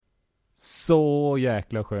Så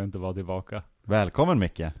jäkla skönt att vara tillbaka. Välkommen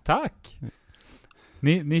Micke. Tack!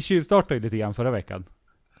 Ni tjuvstartade ju lite grann förra veckan.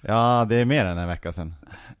 Ja, det är mer än en vecka sedan.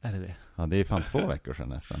 Är det? Ja, det är fan 2 veckor sedan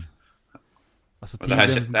nästan. Alltså, det här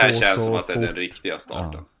känns som att det är den riktiga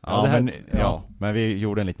starten. Men vi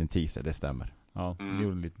gjorde en liten teaser, det stämmer. Ja, vi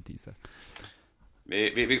gjorde en liten teaser.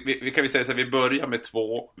 Vi kan väl säga så här, vi börjar med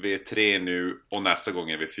 2, vi är 3 nu och nästa gång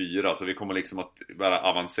är vi 4. Så vi kommer liksom att bara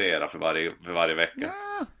avancera för varje vecka.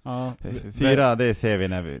 Ja. 4, det ser vi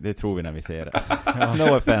det tror vi när vi ser det.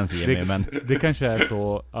 No offense Jimmy, men det kanske är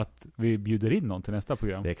så att vi bjuder in någon till nästa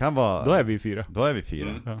program. Det kan vara. Då är vi 4. Då är vi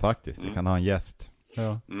 4, faktiskt. Vi kan ha en gäst.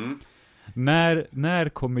 Ja. När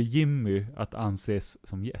kommer Jimmy att anses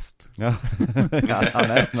som gäst? Ja,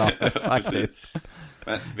 han är snart, faktiskt.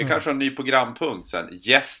 Men vi kanske har en ny programpunkt sen.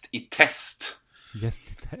 Gäst i test.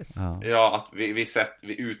 Gäst i test? Ja, att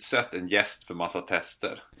vi utsätter en gäst för massa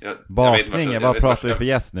tester. Bakning, vad pratar vi för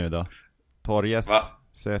gäst nu då? Torrgäst? Va?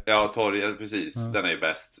 Söt? Ja, torrgäst, precis. Den är ju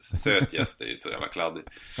bäst. Söt gäst är ju så jävla kladdig.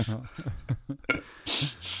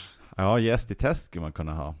 Ja, gäst i test skulle man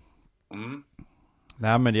kunna ha.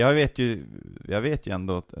 Nej, men jag vet ju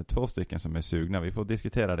ändå 2 stycken som är sugna. Vi får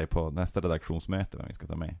diskutera det på nästa redaktionsmöte, vad vi ska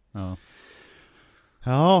ta med.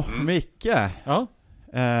 Ja, Micke. Ja.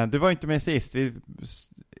 Du var inte med sist. Vi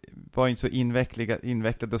var inte så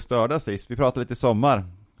invecklade och störda sist. Vi pratade lite sommar.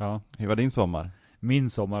 Ja. Hur var din sommar? Min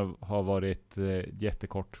sommar har varit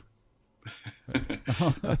jättekort.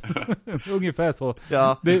 Ungefär så.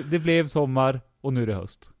 Ja. Det blev sommar och nu är det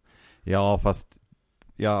höst. Ja,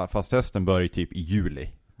 fast hösten började typ i juli.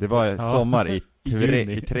 Det var sommar i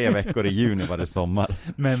 3 veckor i juni var det sommar.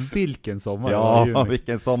 Men vilken sommar? Ja,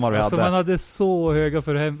 vilken sommar vi hade. Man hade så höga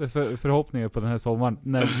förhoppningar på den här sommaren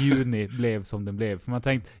när juni blev som den blev. För man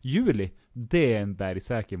tänkte, juli, det är en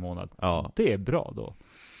bergsäker månad. Ja. Det är bra då.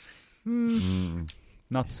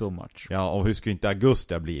 Not so much. Ja, och hur skulle inte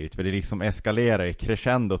augusti ha blivit? För det liksom eskalerar,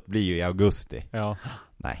 crescendot blir ju i augusti. Ja.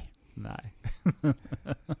 Nej.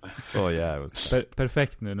 Så jävligt.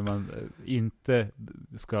 Perfekt nu när man inte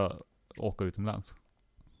ska åka utomlands.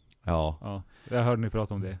 Ja. Jag hörde ni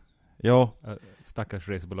prata om det. Ja. Stackars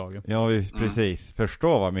resebolagen. Ja, precis.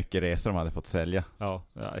 Förstå vad mycket resor de hade fått sälja. Ja,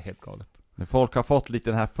 helt galet. Folk har fått lite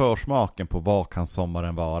den här försmaken på vad kan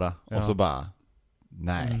sommaren vara. Ja. Och så bara,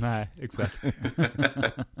 nej, exakt.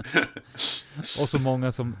 Och så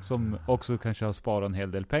många som också kanske har sparat en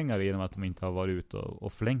hel del pengar genom att de inte har varit ute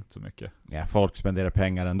och flängt så mycket. Ja, folk spenderar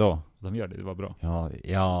pengar ändå. De gör det var bra.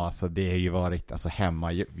 Ja, alltså det har ju varit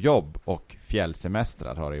hemmajobb och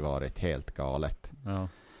fjällsemestrar har ju varit helt galet. Ja.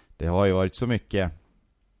 Det har ju varit så mycket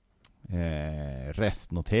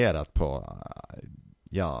restnoterat på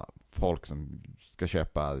folk som ska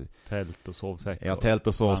köpa tält och sovsäckar. Ja, tält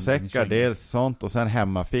och sovsäckar, dels sånt. Och sen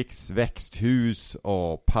hemmafix, växthus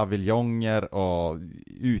och paviljonger och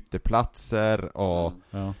uteplatser och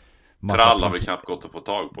trall har vi knappt gått att få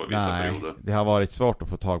tag på i vissa perioder. Det har varit svårt att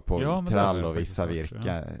få tag på trall och vissa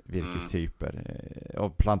virkestyper.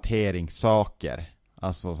 Och planteringssaker.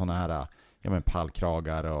 Alltså såna här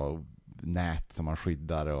pallkragar och nät som man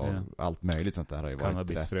skyddar och allt möjligt sånt där har ju varit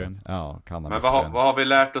cannabisfrön. Men vad har vi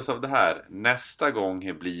lärt oss av det här? Nästa gång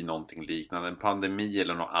det blir någonting liknande, en pandemi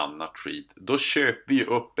eller något annat skit, då köper vi ju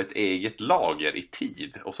upp ett eget lager i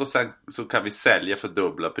tid och sen kan vi sälja för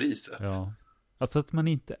dubbla priset. Ja. Alltså att man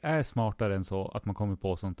inte är smartare än så att man kommer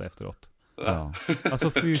på sånt efteråt. Ja.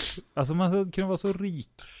 Alltså man kunde vara så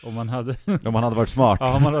rik om man hade varit smart.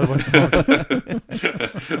 Ja, om man hade varit smart.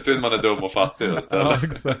 Synd man är dum och fattig istället. Ja,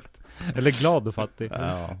 exakt. Eller glad och fattig.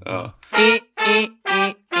 Ja.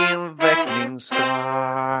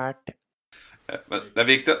 Invecklingsstart. Men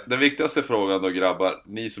den viktigaste frågan då, grabbar,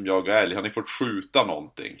 ni som jagar älg, har ni fått skjuta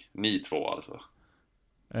någonting? Ni 2 alltså.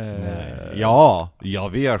 Ja,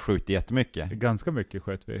 vi har skjutit jättemycket. Ganska mycket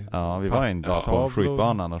sköt vi. Ja, vi var en dag på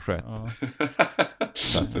skjutbanan och sköt. Ja.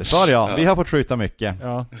 Vi har fått skjuta mycket.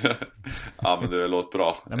 Ja, men det låter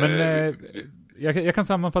bra. Ja, men, jag kan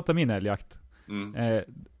sammanfatta min älgjakt.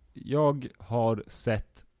 Jag har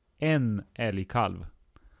sett en älgkalv.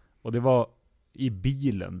 Och det var i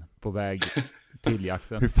bilen på väg till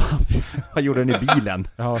jakten. Hur fan, vad gjorde den i bilen?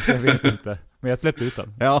 Ja, jag vet inte. Men jag släppte ut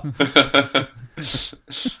den. Ja.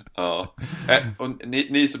 Ja. Och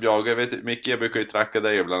ni som jagar, jag vet Micke, jag brukar ju tracka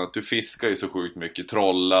dig ibland att du fiskar ju så sjukt mycket,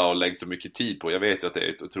 trolla och lägger så mycket tid på. Jag vet ju att det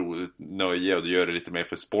är ett otroligt nöje och du gör det lite mer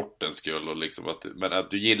för sportens skull och liksom men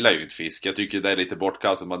att du gillar ju inte fisk. Jag tycker det är lite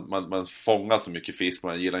bortkastat, man fångar så mycket fisk,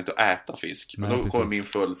 man gillar inte att äta fisk. Men då kommer min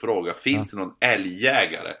följdfråga, finns det någon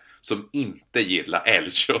älgjägare som inte gillar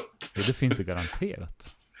älgkött? Ja, det finns ju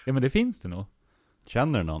garanterat. Ja, men det finns det nog.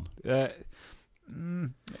 Känner du någon?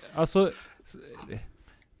 Alltså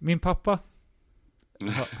min pappa,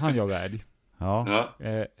 han jagar älg. Ja.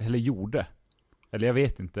 Eller gjorde. Eller jag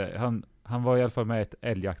vet inte. Han var i alla fall med ett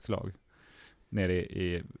älgjaktslag nere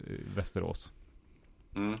i Västerås.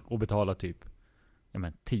 Och betalade typ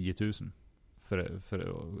 10 000 för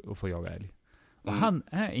att få jaga älg. Och han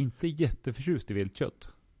är inte jätteförtjust i viltkött.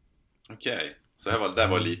 Okej. Så det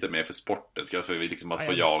var lite mer för sporten, för liksom att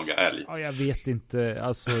få jaga älg. Ja, jag vet inte.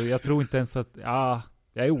 Alltså, jag tror inte ens att... Ja,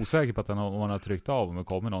 jag är osäker på att han har tryckt av om det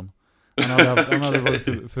kommer någon. Han hade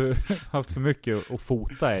haft för mycket att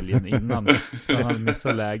fota älgen innan. Så han hade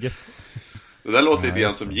missat läget. Det där låter lite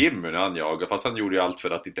grann som Jimmy när han jagar. Fast han gjorde ju allt för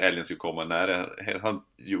att inte älgen skulle komma nära. Han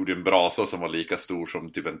gjorde en brasa som var lika stor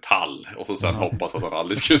som typ en tall. Och så sen hoppas att han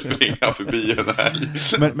aldrig skulle springa förbi en älg.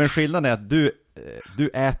 Men skillnaden är att du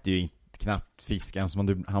äter ju inte knappt fisken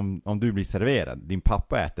som om du blir serverad. Din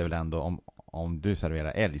pappa äter väl ändå om du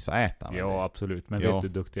serverar älg så äter han. Ja, absolut. Men vet du hur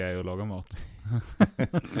duktig jag är att laga mat?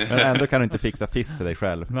 Men ändå kan du inte fixa fisk till dig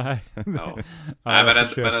själv. Nej. Ja. Nej,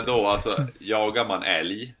 men ändå, alltså, jagar man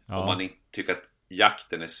älg om man inte tycker att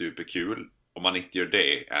jakten är superkul, om man inte gör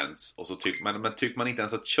det ens, och så tycker man inte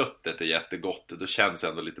ens att köttet är jättegott, då känns det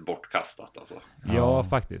ändå lite bortkastat alltså. Ja,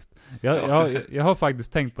 faktiskt. Jag har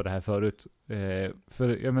faktiskt tänkt på det här förut.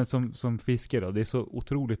 För som fiskare då, det är så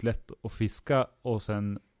otroligt lätt att fiska och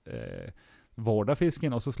sen vårda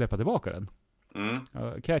fisken och så släppa tillbaka den.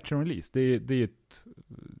 Catch and release, det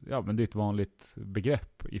är ett vanligt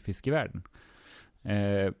begrepp i fiskevärlden.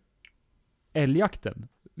 Älgjakten,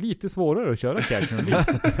 lite svårare att köra catch and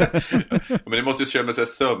release. Men det måste ju köra med sig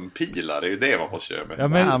sömpilar, det är ju det man måste köra med. Ja,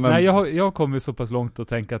 men... Nej, jag har kommit så pass långt och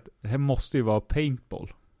tänka att det måste ju vara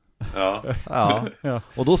paintball. Ja.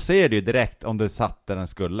 Och då ser du ju direkt om du satt där den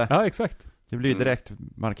skulle. Ja, exakt. Det blir ju direkt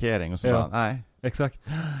markering och så bara, nej. Exakt.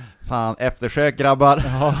 Fan, eftersök grabbar.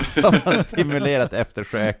 Ja. Simulerat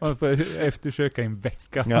eftersök. Man får eftersöka i en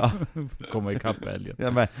vecka. Ja. Komma ikapp älgen.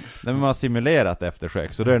 Ja, men när man har simulerat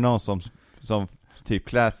eftersök, så det är någon som typ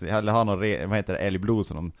class, eller har någon vad heter det, älgblod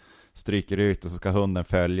som de stryker ut och så ska hunden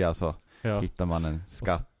följa, så hittar man en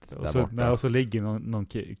skatt. Och så ligger någon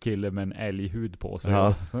kille med en älghud på sig.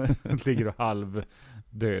 Ja. Så ligger och halv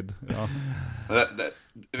död. Ja.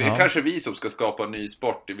 Det är kanske vi som ska skapa en ny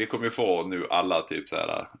sport. Vi kommer ju få nu alla typ så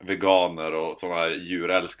här veganer och sådana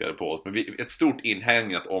djurälskare på oss. Men ett stort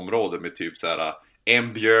inhägnat område med typ så här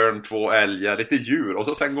en björn, 2 älgar, lite djur. Och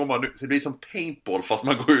så sen går man ut, så det blir som paintball fast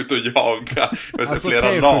man går ut och jagar med alltså, flera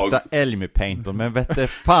kan jag skjuta älg med paintball, men vet du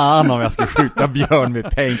fan om jag ska skjuta björn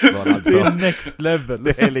med paintball alltså. Det är next level.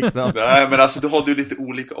 Det är liksom... Nej, men alltså du har ju lite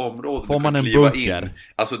olika områden. Får man en bunker?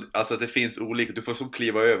 Alltså det finns olika, du får som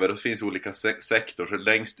kliva över, och det finns olika sektor. Så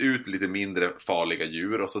längst ut lite mindre farliga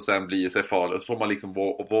djur, och så sen blir det sig farligt. Och så får man liksom,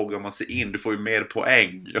 vågar man sig in, du får ju mer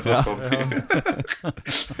poäng.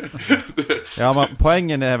 Ja,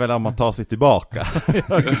 poängen är väl om man tar sig tillbaka.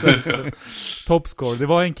 Topscore. Det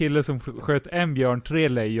var en kille som sköt en björn, 3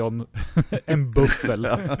 lejon, en buffel.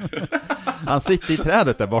 Han sitter i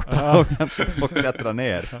trädet där borta och klättrar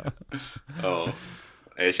ner. Ja.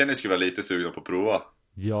 Jag känner att jag skulle vara lite sugen på att prova.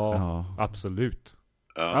 Ja. Absolut.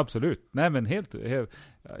 Ja. Absolut. Nej, men helt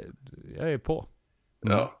jag är på.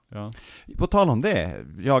 Ja. På tal om det,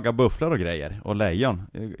 jaga bufflar och grejer och lejon.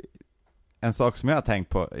 En sak som jag har tänkt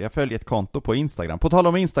på, jag följer ett konto på Instagram. På tal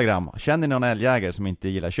om Instagram, känner ni någon älgjägare som inte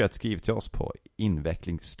gillar kött, skriv till oss på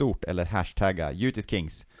invecklingsstort eller hashtagga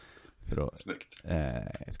 #UtisKings. Snyggt.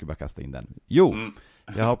 Jag ska bara kasta in den.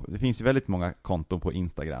 Det finns ju väldigt många konton på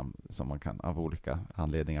Instagram som man kan av olika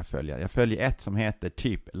anledningar följa. Jag följer ett som heter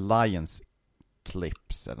typ Lions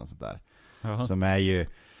Clips eller något sånt där. Som är ju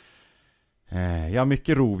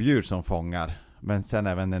mycket rovdjur som fångar. Men sen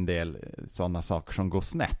även en del sådana saker som går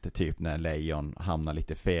snett. Typ när lejon hamnar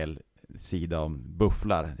lite fel sida om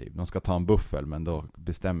bufflar. De ska ta en buffel, men då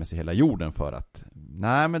bestämmer sig hela jorden för att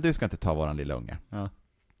nej, men du ska inte ta våran lilla unge. Ja.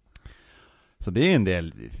 Så det är en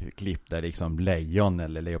del klipp där liksom lejon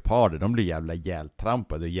eller leoparder, de blir jävla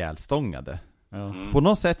ihjältrampade och ihjälstångade. Ja. På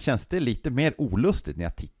något sätt känns det lite mer olustigt när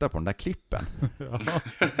jag tittar på den där klippen.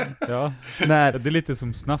 Ja. Det är lite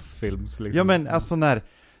som snafffilms liksom. Ja, men alltså när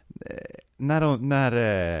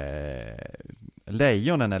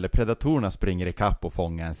lejonen eller predatorerna springer i kapp och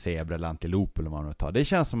fångar en zebra eller antilop eller vad man tar. Det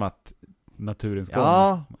känns som att naturens gång.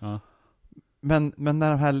 Ja. Men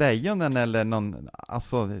när de här lejonen eller någon,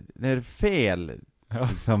 alltså när det fel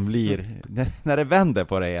liksom blir, när det vänder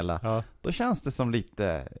på det hela, då känns det som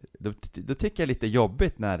lite, då tycker jag lite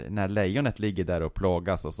jobbigt när lejonet ligger där och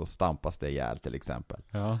plågas och så stampas det ihjäl till exempel.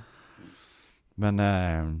 Ja. Men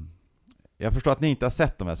jag förstår att ni inte har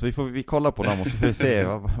sett dem här, så vi kollar på dem och så får vi se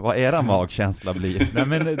vad era magkänsla blir. Nej,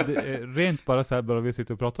 men rent bara så här, bara vi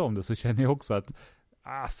sitter och pratar om det, så känner jag också att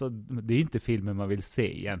Alltså, det är inte filmen man vill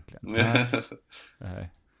se egentligen. Nej.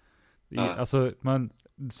 Alltså,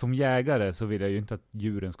 som jägare så vill jag ju inte att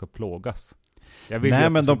djuren ska plågas. Nej,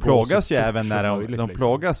 men de plågas ju även när de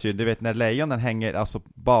plågas ju. Du vet, när lejonen hänger alltså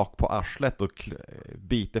bak på arslet och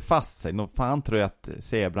biter fast sig. Nog fan tror jag att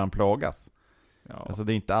zebran plågas. Ja. Alltså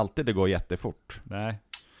det är inte alltid det går jättefort. Nej.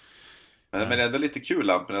 Men det är ändå lite kul,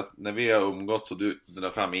 Lampen, att när vi har umgått så du drar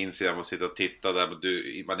fram Instagram och sitter och tittar där,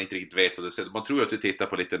 men man inte riktigt vet vad det ser. Man tror att du tittar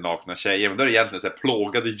på lite nakna tjejer, men då är det egentligen så här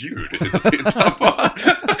plågade djur du sitter och tittar på.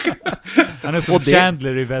 Han är som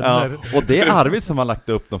Chandler i Vänner. Ja, och det är Arvid som har lagt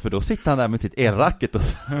upp dem, för då sitter han där med sitt elracket och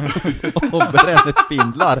bränner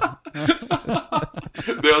spindlar.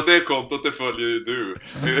 Det kontot, det följer ju du.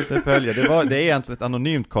 Det följer, det är egentligen ett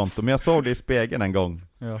anonymt konto, men jag såg det i spegeln en gång.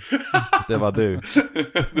 Ja. Det var du.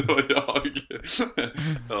 Det var jag.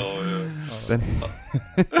 Ja.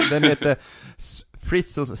 Den heter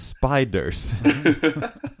Fritzls Spiders.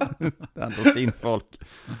 Den låter in folk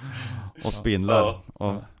och spindlar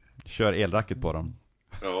och kör elracket på dem.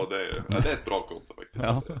 Ja, det är ett bra konto faktiskt.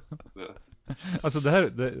 Ja. Alltså det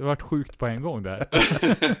har varit sjukt på en gång där.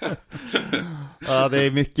 Ja, det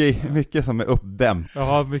är mycket som är uppdämt.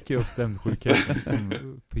 Ja, mycket uppdämt sjukhet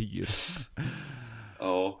som pyr.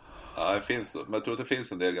 Ja, det finns, men jag tror att det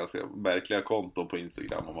finns en del ganska märkliga konton på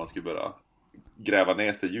Instagram om man skulle börja gräva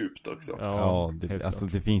ner sig djupt också. Ja,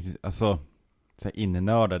 det finns alltså så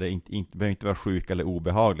innenördade, inte behöver inte vara sjuka eller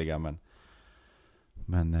obehagliga,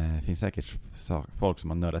 men det finns säkert folk som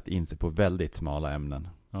har nördat in sig på väldigt smala ämnen.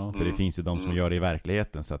 Ja. För det finns ju de som gör det i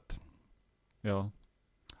verkligheten, så att... Ja,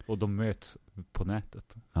 och de möts på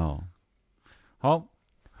nätet. Ja. Ja,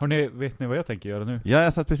 vet ni vad jag tänker göra nu? Ja,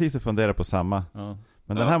 jag satt precis och funderade på samma. Ja.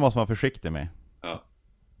 Men den här måste man vara försiktig med. Ja.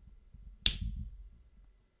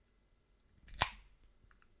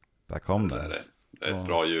 Där kom den. Det är ett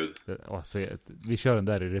bra ljud. Alltså, vi kör den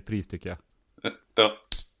där i repris tycker jag. Ja.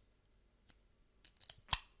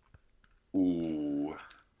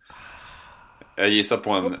 Jag gissar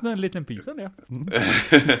på en liten pysen, ja.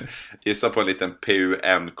 Gissar på en liten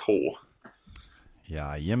PUNK.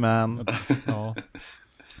 Jajamän. Ja.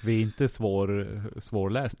 Vi är inte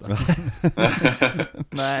svårlästa.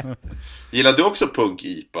 Nej. Gillar du också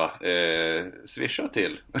punk-IPA? Swisha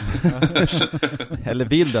till. Eller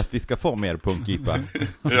vill du att vi ska få mer punk-IPA?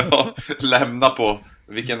 Ja, lämna på.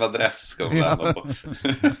 Vilken adress ska de lämna på?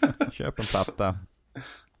 Köp en platta.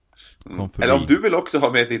 Eller om du vill också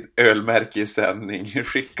ha med ditt ölmärke i sändning,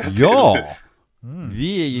 skicka till. Ja!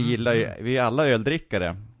 Vi är alla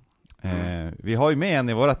öldrickare. Vi har ju med en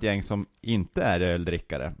i vårat gäng som inte är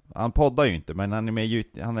öldrickare. Han poddar ju inte, men han är med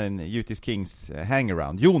han är en Jutis Kings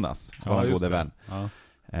hangaround. Jonas, vår gode vän. Ja.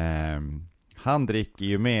 Han dricker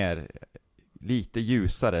ju mer, lite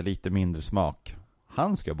ljusare, lite mindre smak.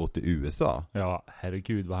 Han ska ha bott i USA. Ja,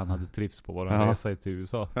 herregud vad han hade trivs på våran resa till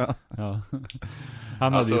USA. Ja. Ja.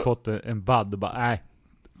 Han hade ju fått en bad och bara, nej,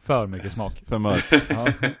 för mycket smak. För mörkt. Ja.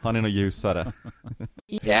 Han är nog ljusare.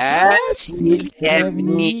 Ja,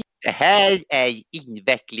 snilltävning. Det här är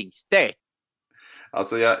invecklingsstört.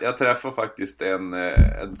 Alltså jag träffade faktiskt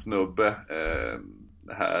en snubbe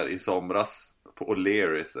här i somras på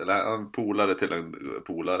O'Learys. Eller en polare till en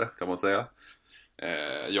polare kan man säga.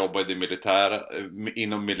 Jobbade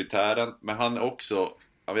inom militären. Men han är också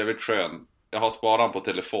väldigt skön. Jag har sparat på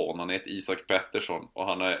telefon. Han heter Isak Pettersson. Och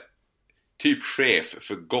han är typ chef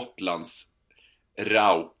för Gotlands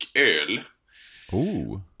Rauköl.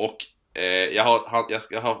 Och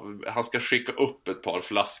han ska skicka upp ett par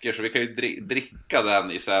flaskor. Så vi kan ju dricka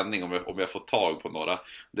den i sändning om jag får tag på några.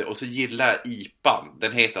 Och så gillar jag IPAn.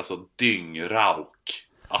 Den heter alltså Dyngrauk.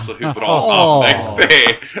 Alltså hur bra namn det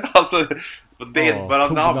är. Alltså det är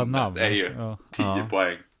bara namnet är ju 10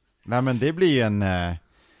 poäng. Nej, men det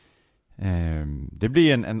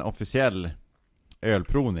blir en officiell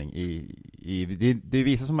ölprovning det är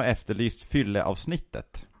vissa som har efterlyst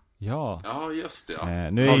fylleavsnittet. Ja, just det.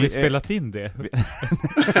 Har vi spelat in det?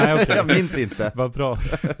 Nej, okay. Jag minns inte. Vad bra.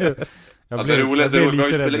 Det är roligt. Vi har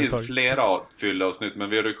ju spelat in flera fylleavsnitt, men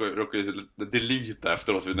vi råkade delita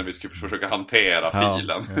efteråt när vi skulle försöka hantera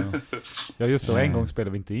filen. Ja, just det. En gång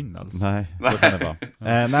spelade vi inte in alls. Nej, så kan det vara.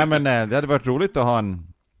 Nej, men det hade varit roligt att ha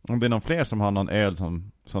om det är någon fler som har någon öl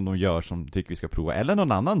som de gör som tycker vi ska prova, eller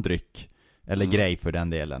någon annan dryck. Eller grej för den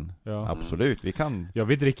delen. Ja. Absolut, vi kan... Ja,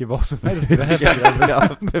 vi dricker vad som helst.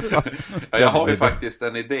 Jag har ju faktiskt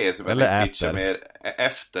en idé som jag pitchar med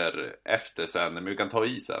efter sändning. Men vi kan ta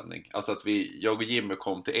i sändning. Alltså att jag och Jimmy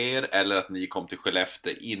kom till er, eller att ni kom till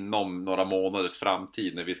Skellefteå inom några månaders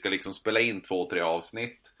framtid. När vi ska liksom spela in 2-3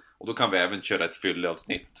 avsnitt. Och då kan vi även köra ett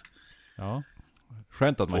fylleavsnitt. Ja.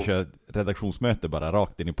 Skönt att man kör redaktionsmöte bara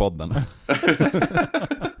rakt in i podden.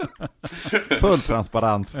 Full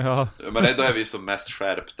transparens. Ja. Men ändå är vi som mest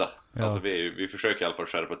skärpta. Ja. Alltså vi försöker i alla fall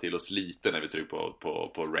skärpa till oss lite när vi trycker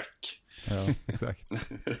på rec. Ja, exakt.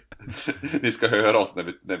 Ni ska höra oss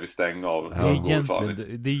när vi stänger av. Ja.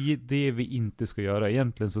 Egentligen, det vi inte ska göra.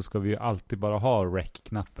 Egentligen så ska vi ju alltid bara ha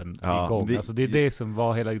rec-knappen igång. Alltså det är det som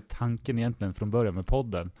var hela tanken egentligen från början med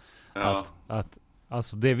podden. Ja. Att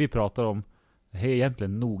alltså det vi pratar om är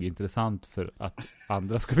egentligen nog intressant för att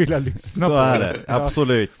andra ska vilja lyssna så på är det.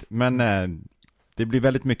 Absolut. Men det blir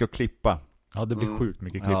väldigt mycket att klippa. Ja, det blir sjukt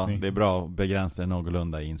mycket klippning. Ja, det är bra att begränsa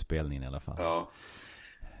någorlunda i inspelningen i alla fall. Ja.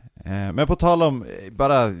 Men på tal om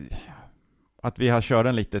bara att vi har kört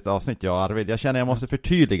en litet avsnitt, jag och Arvid. Jag känner jag måste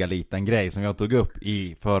förtydliga lite en grej som jag tog upp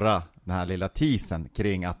i förra, den här lilla teasern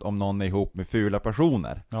kring att om någon är ihop med fula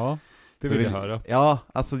personer. Ja, det vill jag höra. Ja,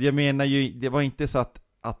 alltså jag menar ju, det var inte så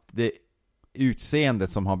att det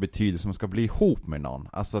utseendet som har betydelse som ska bli ihop med någon.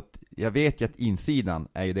 Alltså att jag vet ju att insidan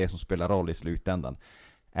är ju det som spelar roll i slutändan.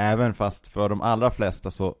 Även fast för de allra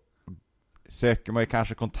flesta så söker man ju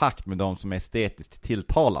kanske kontakt med de som är estetiskt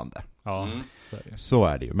tilltalande. Ja, så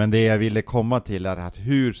är det ju. Men det jag ville komma till är att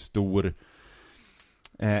hur stor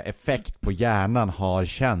effekt på hjärnan har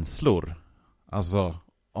känslor. Alltså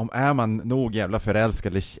om är man nog jävla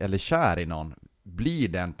förälskad eller kär i någon, blir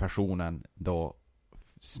den personen då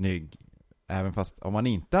snygg även fast om man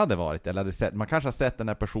inte hade varit eller hade sett, man kanske har sett den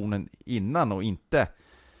här personen innan och inte,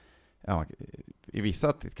 ja, i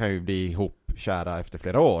vissa kan ju bli ihop kära efter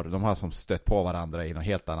flera år. De har som stött på varandra i något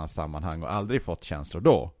helt annat sammanhang och aldrig fått känslor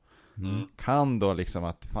då. Kan då liksom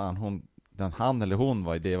att fan han eller hon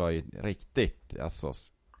var ju riktigt alltså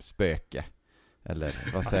spöke. Eller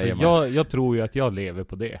vad säger man? Jag tror ju att jag lever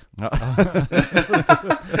på det. Ja.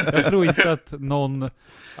 Jag tror inte att någon...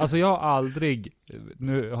 Alltså jag har aldrig...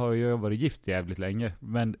 Nu har jag varit gift jävligt länge.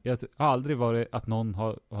 Men jag har aldrig varit att någon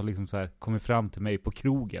har liksom så här kommit fram till mig på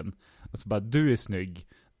krogen. Och så bara, du är snygg.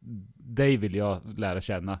 Dig vill jag lära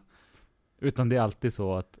känna. Utan det är alltid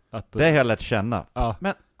så att det har jag lärt känna. Ja.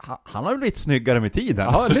 Men han har ju blivit snyggare med tiden.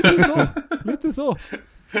 Ja, lite så.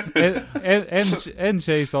 En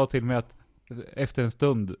tjej sa till mig att efter en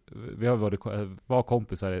stund, vi har var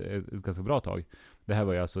kompisar ett ganska bra tag. Det här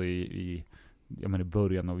var ju alltså i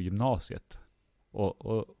början av gymnasiet.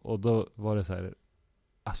 Och då var det så här,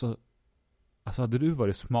 alltså hade du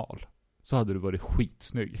varit smal så hade du varit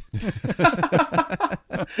skitsnygg.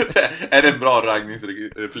 Är det en bra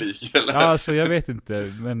raggningsreplik eller? Ja, alltså jag vet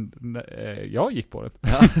inte, men jag gick på den.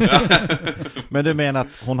 Men du menar att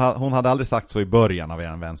hon hade aldrig sagt så i början av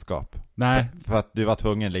er vänskap? Nej. För att du var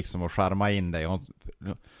tvungen liksom att charma in dig.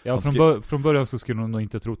 Från början så skulle hon nog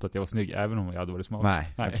inte trott att jag var snygg, även om jag hade varit smal.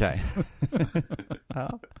 Nej. Okej.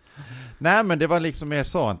 Ja. Nej, men det var liksom mer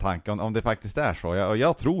så en tanke om det faktiskt är så.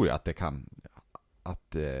 Jag tror ju att det kan,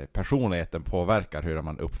 att personligheten påverkar hur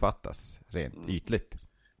man uppfattas rent ytligt.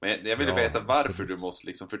 Men jag vill veta varför du måste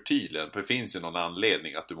liksom förtydliga. För det finns ju någon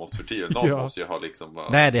anledning att du måste förtydliga. Någon måste ju ha liksom bara...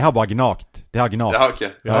 Nej, det har bara gnagt. Det har gnagt. Ja,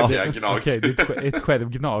 okej. Gnagt. Okej, det är ett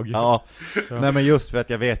självgnag. Ja. Nej, men just för att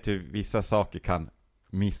jag vet hur vissa saker kan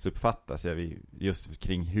missuppfattas. Just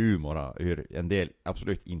kring humor och hur en del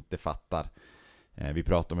absolut inte fattar. Vi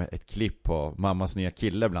pratade om ett klipp på Mammas nya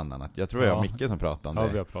kille bland annat. Jag tror jag och Micke som pratade om det. Ja,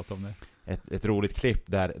 vi har pratat om det. Ett roligt klipp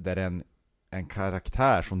där en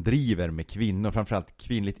karaktär som driver med kvinnor, framförallt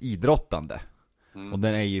kvinnligt idrottande. Och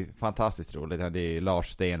den är ju fantastiskt rolig. Det är Lars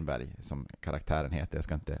Stenberg som karaktären heter. Jag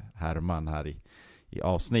ska inte härma han här i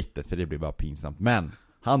avsnittet för det blir bara pinsamt. Men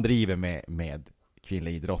han driver med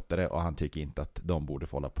kvinnliga idrottare och han tycker inte att de borde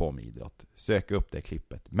få hålla på med idrott. Sök upp det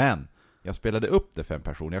klippet. Men jag spelade upp det för en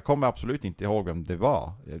person. Jag kommer absolut inte ihåg vem det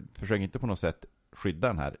var. Jag försöker inte på något sätt skydda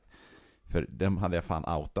den här. För den hade jag fan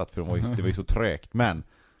outat. För det var ju så trögt. Men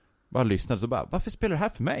bara lyssnade så bara, varför spelar det här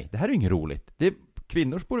för mig? Det här är ju inget roligt.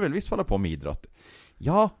 Kvinnor borde väl visst hålla på med idrott.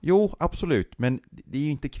 Ja, jo, absolut. Men det är ju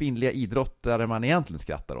inte kvinnliga idrottare man egentligen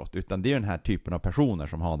skrattar åt. Utan det är ju den här typen av personer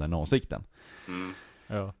som har den åsikten.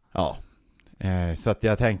 Ja. Så att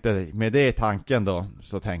jag tänkte, med det tanken då,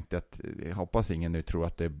 så tänkte jag att jag hoppas ingen nu tror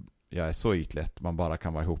att jag är så ytlig att man bara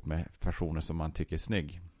kan vara ihop med personer som man tycker är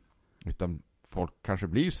snygg. Utan folk kanske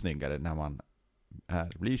blir snyggare när man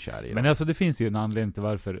blir kär i dem. Men alltså det finns ju en anledning till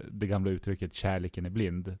varför det gamla uttrycket kärleken är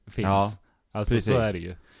blind finns. Ja, alltså precis. Så är det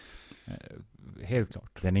ju. Helt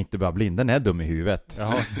klart. Den är inte bara blind, den är dum i huvudet.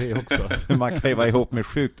 Ja, det också. Man kan ju vara ihop med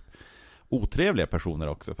sjukt otrevliga personer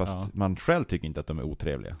också. Fast man själv tycker inte att de är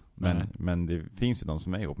otrevliga. Men det finns ju de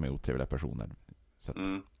som är ihop med otrevliga personer. Så att...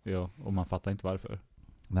 Ja, och man fattar inte varför.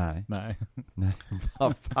 Nej. Nej.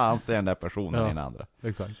 Vad fan säger den där personen i den andra?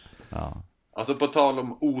 Exakt. Ja. Alltså på tal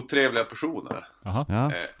om otrevliga personer. Aha.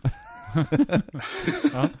 Ja.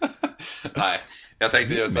 Nej, jag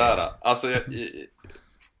tänkte göra så här. Alltså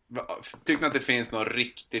tycker att det finns någon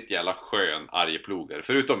riktigt jävla skön arjeplogare.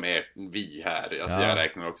 Förutom vi här. Alltså jag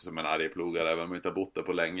räknar också som en arjeplogare, även om jag inte har bott där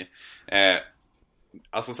på länge.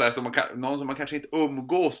 Alltså så här, som någon som man kanske inte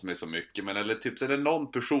umgås med så mycket, men eller typ så är det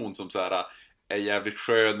någon person som så här är jävligt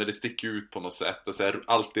skön eller sticker ut på något sätt och så är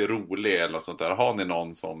alltid rolig eller sånt där. Har ni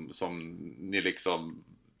någon som ni liksom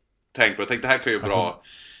tänker på? Jag tänkte det här kan ju bra.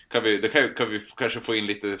 Kan vi kanske få in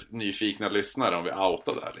lite nyfikna lyssnare om vi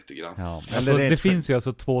outar det här lite grann. Ja, alltså, det finns ju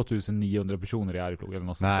alltså 2900 personer i Arjeplog eller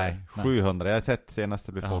något sånt. Nej, 700. Jag har sett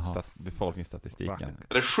senaste befolkningsstatistiken.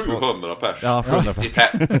 Är det 700 pers? Ja, 700 pers.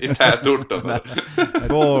 I tätorten.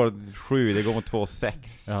 2,7, det går mot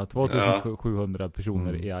 2,6. Ja, 2700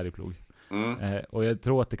 personer i Arjeplog. Och jag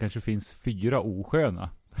tror att det kanske finns 4 osköna.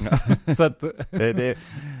 Så att det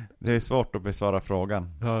är svårt att besvara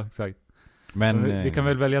frågan. Ja, exakt. Men vi kan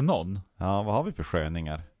väl välja någon. Ja, vad har vi för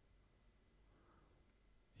sköningar?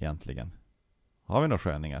 Egentligen. Har vi några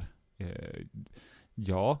sköningar?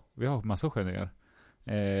 Ja, vi har massa sköningar.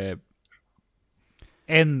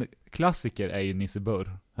 En klassiker är ju Nisse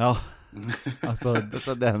Burr. Ja. Alltså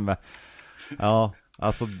den med. Ja,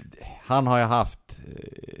 alltså han har ju haft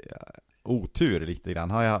otur lite grann.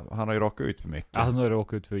 Han har ju råkat ut för mycket. Ja, han har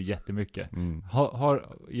råkat ut för jättemycket.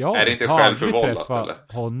 Är det inte har aldrig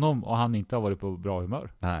träffat honom och han inte har varit på bra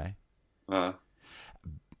humör. Nej.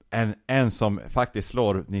 En som faktiskt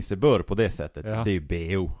slår Nisse Burr på det sättet, det är ju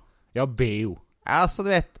B.O. Ja, B.O. Alltså du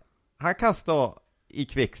vet, han kan stå i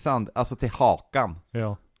kvicksand, alltså till hakan.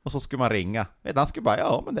 Ja. Och så skulle man ringa. Han skulle bara,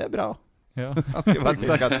 ja men det är bra. Ja. Han skulle bara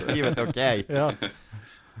tycka att livet är okej. Ja.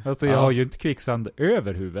 Alltså jag har ju inte kvicksand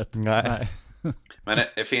över huvudet. Nej. Men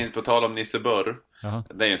det finns, på tal om Nisse Burr.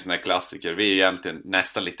 Det är ju en sån här klassiker. Vi är egentligen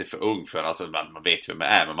nästan lite för ung för. Alltså man vet ju vem det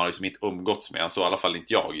är, men man har ju som inte umgåtts med. Så i alla fall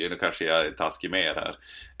inte jag. Nu kanske jag är taskig med här.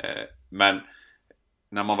 Men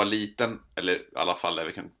när man var liten, eller i alla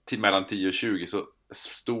fall mellan 10 och 20, så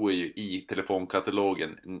stod ju i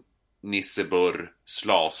telefonkatalogen Nisse Burr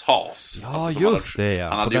Slashas. Ja, alltså, just det. Ja.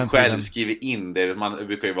 Han hade ju själv skrivit in det. Man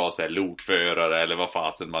brukar ju vara så här lokförare eller vad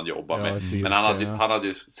fasen man jobbar med. Men han hade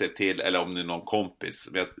ju sett till, eller om det är någon kompis,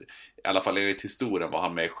 i alla fall enligt historien var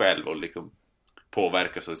han med själv och liksom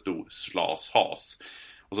påverkas av stor Slashas.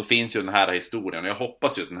 Och så finns ju den här historien, och jag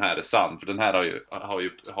hoppas ju att den här är sann, för den här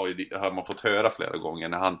har man fått höra flera gånger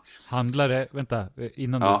när han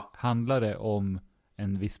handlar det om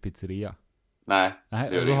en viss pizzeria. Nej,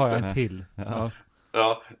 då har jag en till.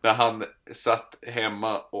 Ja, när han satt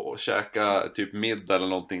hemma och käkade typ middag eller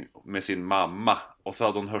någonting med sin mamma, och så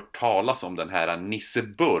hade hon hört talas om den här Nisse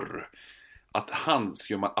Burr. Att han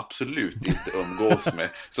skulle man absolut inte umgås med.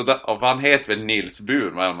 Så han heter väl Nils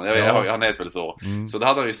Burman. Han heter väl så. Så då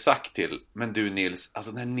hade han ju sagt till, men du Nils,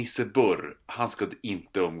 alltså den här Nisse Burr, han ska du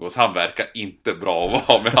inte umgås. Han verkar inte bra att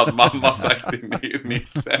vara med. Att mamma sagt till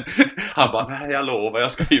Nisse. Han bara, nej jag lovar,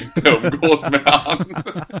 jag ska inte umgås med han.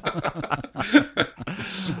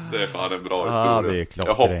 Det är fan en bra historia.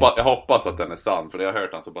 Jag hoppas att den är sann, för jag har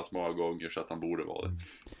hört han så pass många gånger så att han borde vara det.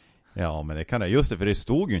 Ja, men det kan det. Just det, för det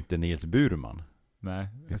stod ju inte Nils Burman. Nej,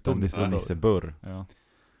 det stod Nisse Burr. Ja.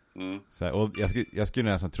 Så, och jag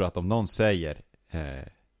skulle nästan tro att om någon säger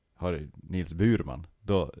har Nils Burman,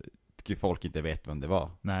 då skulle folk inte veta vem det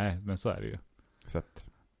var. Nej, men så är det ju. Så att,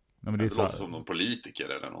 men det låter som någon politiker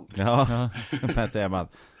eller någonting. Ja. Säger man.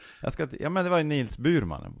 Men det var ju Nils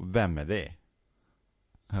Burman. Vem är det?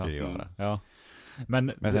 Skulle det göra. Ja.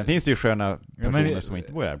 Men sen finns det ju sköna personer som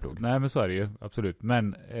inte bor i Arjeplog. Nej, men så är det ju, absolut.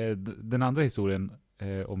 Men den andra historien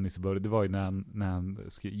om Nisse Burr, det var ju när han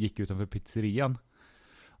gick utanför pizzerian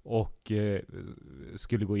och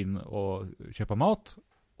skulle gå in och köpa mat.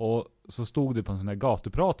 Och så stod det på en sån här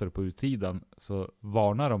gatupratare på utsidan, så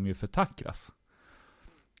varnar de ju för tackras.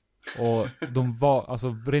 Och de var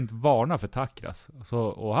alltså rent varna för tackras.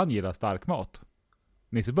 Och han gillar stark mat.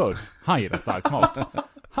 Nisse Burr, han gillar stark mat.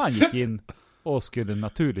 Han gick in och skulle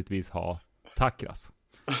naturligtvis ha tackras.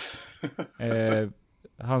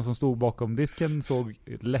 Han som stod bakom disken såg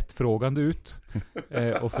lättfrågande ut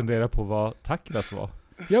och funderade på vad tackras var.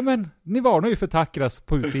 Ja, men ni varnar ju för tackras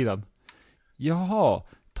på utsidan. Jaha,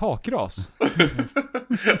 takras.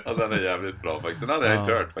 Ja, den är jävligt bra faktiskt. Den hade jag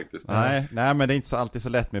inte hört faktiskt. Nej, men det är inte alltid så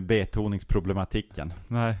lätt med betoningsproblematiken.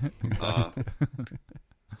 Nej. Ja.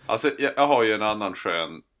 Alltså, jag har ju en annan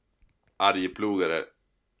skön arjeplogare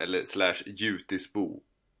eller / jutisbo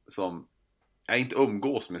som jag inte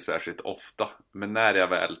umgås med särskilt ofta, men när jag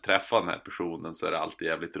väl träffar den här personen så är det alltid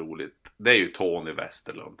jävligt roligt. Det är ju Tony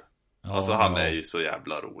Westerlund. Alltså han är ju så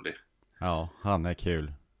jävla rolig. Ja, han är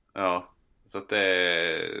kul. Ja, Så att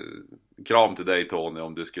kram till dig Tony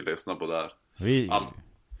om du skulle lyssna på det här.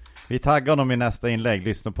 Vi taggar honom i nästa inlägg.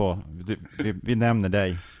 Lyssna på. Vi nämner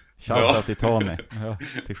dig. Shoutout till Tony.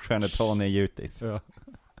 Till sköne Tony Jutis.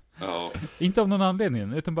 Ja. Inte av någon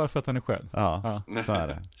anledning, utan bara för att han är skön. Ja. Så är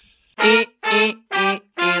det.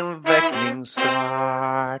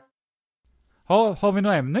 Har vi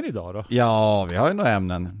några ämnen idag då? Ja, vi har ju några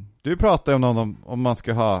ämnen. Du pratade om man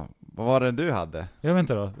ska ha. Vad var det du hade? Jag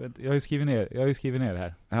väntar då. Jag har ju skrivit ner det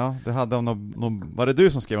här. Ja, du hade om var det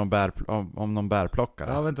du som skrev om någon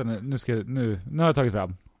bärplockare? Ja, vänta nu har jag tagit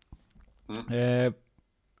fram.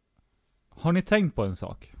 Har ni tänkt på en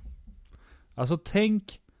sak? Alltså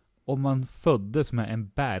tänk om man föddes med en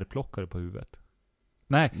bärplockare på huvudet.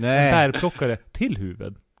 Nej. En bärplockare till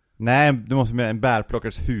huvud. Nej, du måste med en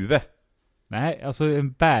bärplockares huvud. Nej, alltså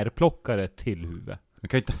en bärplockare till huvud. Du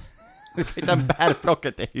kan inte en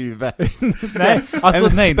bärplockare till huvud. Nej,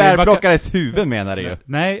 alltså en bärplockares huvud menar du ju.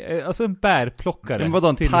 Nej, alltså en bärplockare. Men vadå,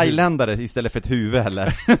 en thailändare istället för ett huvud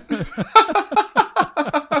eller?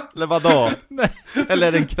 Eller vadå? Nej.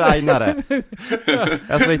 Eller en krajnare.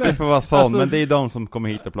 Jag ska inte få vara sån, alltså, men det är de som kommer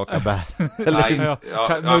hit och plockar bär.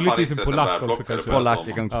 Eller möjligtvis en polack också kanske.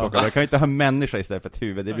 Polacker kan inte plocka bär. Jag kan inte ha en människa istället för ett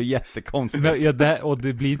huvud. Det blir jättekonstigt. Och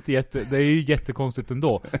det blir inte det är ju jättekonstigt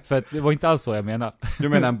ändå. För att det var inte alls så jag menar. Du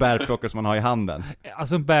menar en bärplockare som man har i handen?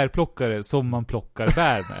 Alltså en bärplockare som man plockar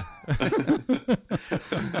bär med.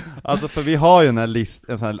 Alltså för vi har ju en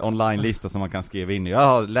sån här online-lista som man kan skriva in i.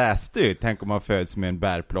 Jag läste ju, tänk om man föds med en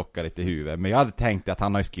bärplockare till huvud. Men jag hade tänkt att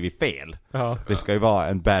han har skrivit fel. Ja. Det ska ju vara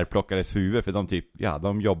en bärplockares huvud, för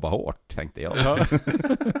de jobbar hårt, tänkte jag. Ja.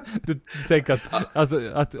 Du tänker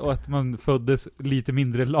att man föddes lite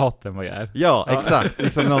mindre lat än vad jag är. Ja, exakt.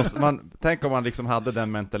 Liksom tänk om man liksom hade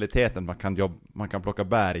den mentaliteten, man kan plocka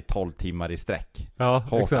bär i 12 timmar i sträck. Ja,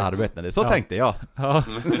 hårt exakt. Arbete. Så tänkte jag. Ja.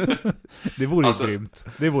 Det vore ju grymt.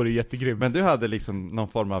 Det vore jättegrymt. Men du hade liksom någon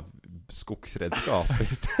form av skogsredskap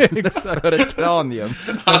istället för ett kranium.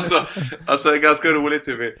 Alltså det är ganska roligt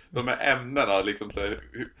hur de här ämnena liksom så här,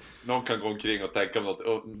 någon kan gå omkring och tänka på något.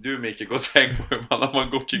 Och du Micke, gå och tänk på hur man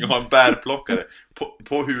går omkring och har en bärplockare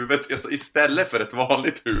på huvudet, alltså, istället för ett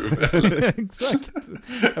vanligt huvud. Exakt.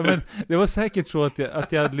 Ja, men det var säkert så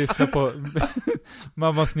att jag hade lyssnat på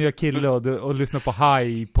mammas nya kille och lyssnat på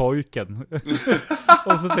Haj-pojken.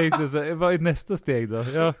 Och så tänkte jag så här, vad är nästa steg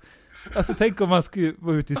då? Alltså tänk om man skulle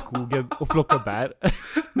vara ute i skogen och plocka bär.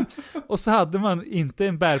 Och så hade man inte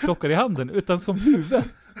en bärplockare i handen utan som huvud.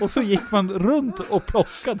 Och så gick man runt och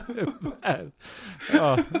plockade bär.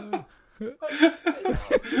 Ja.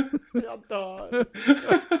 Jag dör.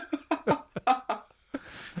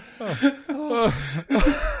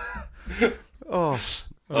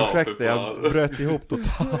 Ursäkta, jag bröt ihop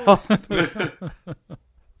totalt.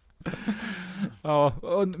 Ja,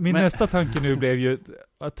 och min nästa tanke nu blev ju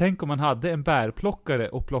att tänk om man hade en bärplockare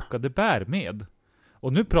och plockade bär med.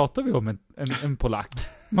 Och nu pratar vi om en polack.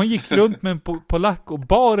 Man gick runt med en polack och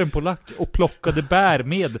bar en polack och plockade bär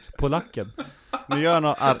med polacken. Nu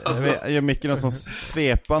gör mycket någon sån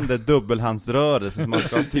svepande dubbelhandsrörelse som man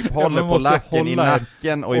ska typ hålla polacken i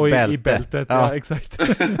nacken och i bältet. Ja, exakt.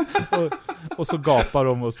 och så gapar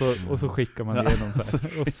de och så skickar man igenom så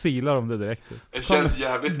här, och silar de det direkt. Det känns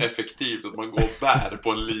jävligt effektivt att man går och bär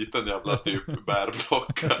på en liten jävla typ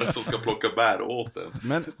bärplockare som ska plocka bär åt en.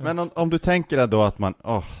 Men om du tänker då att man,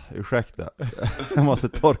 ursäkta, jag måste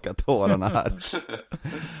torka tårarna här.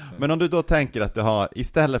 Men om du då tänker att du har,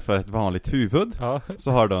 istället för ett vanligt huvud,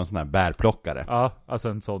 så har du en sån här bärplockare. Ja, alltså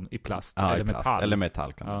en sån i plast eller metall. Eller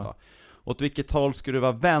metall kan det vara. Åt vilket håll skulle du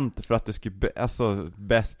vara vänt för att du skulle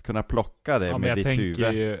bäst kunna plocka det med ditt huvud? Jag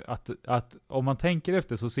tänker ju att om man tänker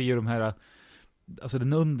efter så ser ju de här, alltså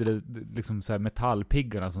den undre liksom så här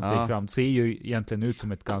metallpiggarna som sticker fram ser ju egentligen ut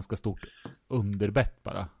som ett ganska stort underbett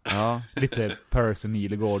bara. Ja. Lite Percy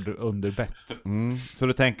Nilegård underbett. Så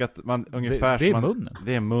du tänker att man ungefär det är munnen.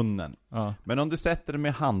 Det är munnen. Ja. Men om du sätter det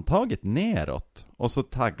med handtaget neråt och så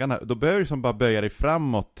taggarna, då behöver du som bara böja dig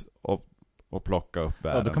framåt och plocka upp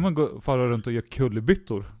bären. Ja, då kan man fara runt och göra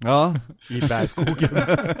kullerbyttor. Ja. I bärskogen.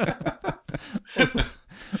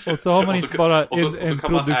 och så har man inte bara så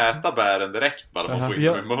kan man äta bären direkt bara man får in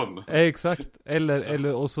dem i mun. Exakt.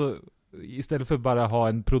 Eller och så istället för bara ha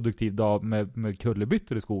en produktiv dag med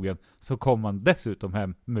kullerbyttor i skogen så kommer man dessutom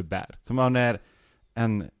hem med bär. Så man är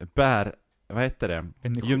en bär, vad heter det?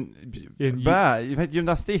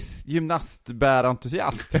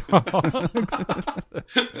 Gymnastbärentusiast.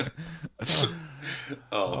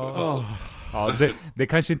 Ja, det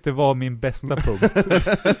kanske inte var min bästa punkt.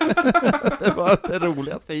 Det var det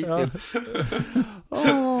roligaste hittills.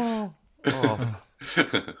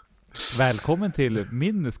 Välkommen till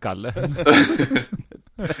min skalle.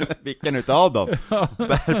 Vilken utav dem?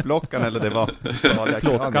 Bärplockan eller det var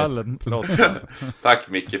plåtskallen. Tack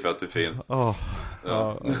Micke för att du finns. Ja,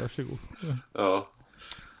 varsågod. Ja.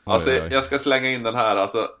 Alltså jag ska slänga in den här.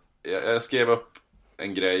 Alltså, jag skrev upp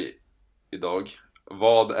en grej idag.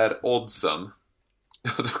 Vad är oddsen?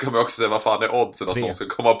 Då kan man också säga, vad fan är oddsen 3. Att någon ska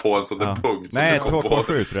komma på en sån där punkt. Nej, 2,7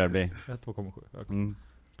 tror jag det blir. 2,7.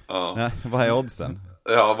 Ja, vad är oddsen?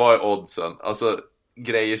 Ja, vad är oddsen? Alltså,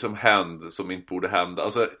 grejer som händer som inte borde hända.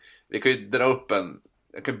 Alltså, vi kan ju dra upp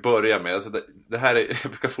jag kan börja med, alltså det här är,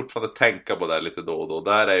 jag brukar fortfarande tänka på det här lite då och då.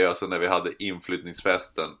 Det här är ju alltså när vi hade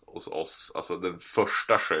inflyttningsfesten hos oss. Alltså den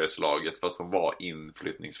första sjöslaget, fast som var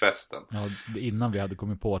inflyttningsfesten. Ja, innan vi hade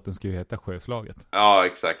kommit på att den skulle heta sjöslaget. Ja,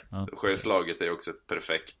 exakt. Ja. Sjöslaget är ju också ett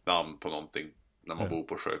perfekt namn på någonting när man bor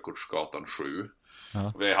på Sjökortsgatan 7.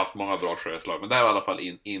 Ja. Vi har haft många bra sjöslag, men det här var i alla fall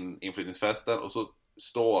inflyttningsfesten. Och så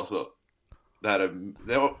står alltså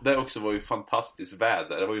det också var ju fantastiskt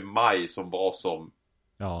väder. Det var ju maj som var som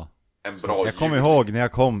en bra jag kommer ihåg när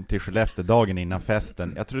jag kom till Skellefteå dagen innan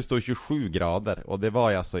festen. Jag tror det stod 27 grader. Och det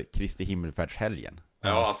var ju alltså Kristi himmelfärdshelgen.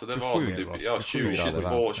 Ja, alltså det var så typ 20,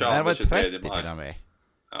 22, 22, 23 maj.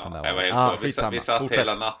 Ja, det var vi satt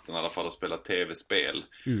hela natten i alla fall och spelade tv-spel.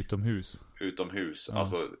 Utomhus,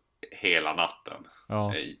 alltså hela natten.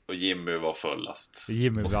 Ja. Och Jimmy var fullast.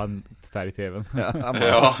 Jimmy vann färg-tvn.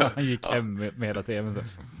 Han gick hem med hela tvn sen.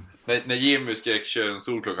 När Jimmy skrek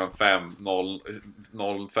könsord klockan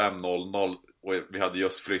 05:00 och vi hade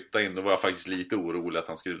just flyttat in, då var jag faktiskt lite orolig att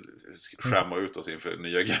han skulle skämma ut oss inför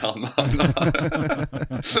nya grannar.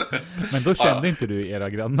 Men då kände inte du era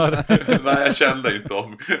grannar? Nej, jag kände inte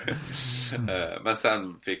dem. Men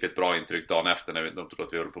sen fick vi ett bra intryck dagen efter när de trodde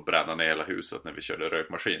att vi höll på att bränna ner hela huset när vi körde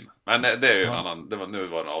rökmaskin. Men det är ju en annan, nu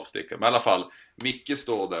var det en avstickare. Men i alla fall, Micke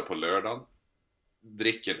står där på lördagen,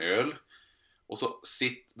 dricker en öl. Och så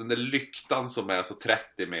sitter den där lyktan som är så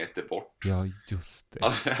 30 meter bort. Ja, just det.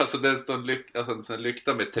 Alltså det står en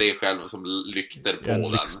lykta med 3 själva som lykter på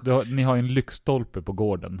den. Ni har en lyktstolpe på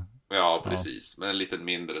gården. Ja, precis. Men en liten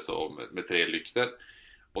mindre så med 3 lykter.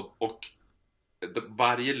 Och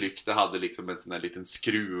varje lykta hade liksom en sån här liten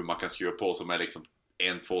skruv man kan skruva på som är liksom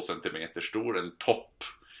 1-2 centimeter stor, en topp.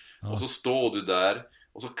 Ja. Och så står du där.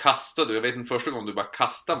 Och så kastar du, jag vet inte första gången du bara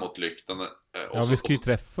kastar mot lyktan. Ja,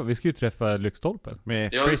 vi ska ju träffa lyktstolpen.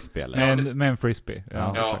 Med frisbee eller? Med en frisbee,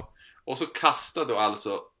 ja. Och så kastar du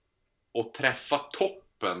alltså och träffar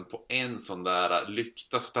toppen på en sån där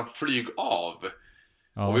lykta så att den flyger av.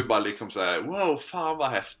 Ja. Och vi bara liksom så här, wow, fan vad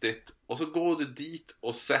häftigt. Och så går du dit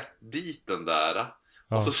och sätter dit den där.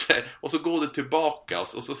 Ja. Och så går du tillbaka och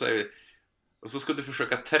så säger vi, och så ska du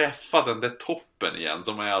försöka träffa den där toppen igen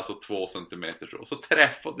som är alltså 2 centimeter. Och så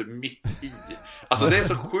träffar du mitt i. Alltså det är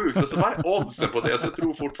så sjukt. Alltså vad är oddsen på det? Alltså jag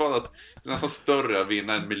tror fortfarande att det är nästan större att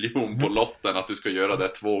vinna 1 miljon på lotten att du ska göra det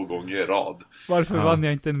 2 gånger i rad. Varför vann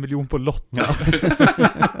jag inte 1 miljon på lotten?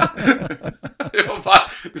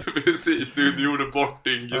 Precis, du gjorde bort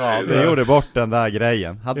din grej. Ja, du gjorde bort den där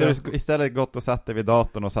grejen. Hade du istället gått och satt dig vid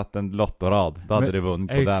datorn och satt en lottorad, då hade du vunnit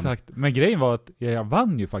på den. Exakt, men grejen var att jag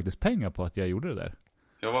vann ju faktiskt pengar på att jag gjorde det där.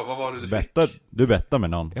 Ja, vad var det du fick? Du bettade med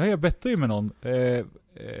någon. Ja, jag bettade ju med någon.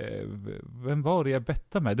 Vem var det jag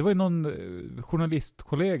bettade med? Det var ju någon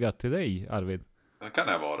journalistkollega till dig, Arvid. Det kan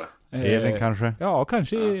jag vara. Elin kanske? Ja,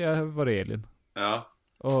 kanske var det Elin. Ja.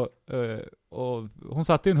 Och hon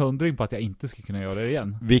satte ju en 100 på att jag inte skulle kunna göra det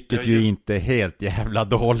igen. Vilket ju inte är helt jävla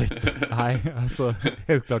dåligt. Nej, alltså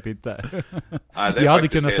helt klart inte. Nej, jag hade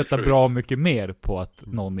kunnat sätta bra mycket mer på att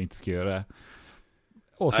någon inte ska göra det.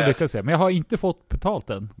 Och så lyckas jag. Men jag har inte fått betalt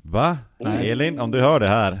än. Va? Nej. Elin, om du hör det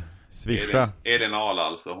här, swisha. Elin Ahl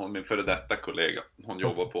alltså, hon är min före detta kollega. Hon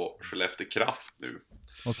jobbar på Skellefteå Kraft nu.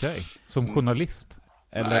 Okej, som journalist.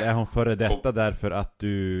 Eller är hon före detta därför att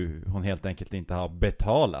hon helt enkelt inte har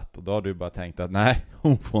betalat? Och då har du bara tänkt att nej,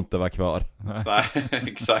 hon får inte vara kvar. Nej,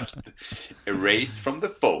 exakt. Erase from the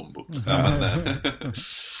phone book.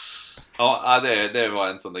 Ja, det var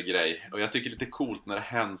en sån där grej. Och jag tycker det är lite coolt när det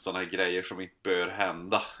händer såna grejer som inte bör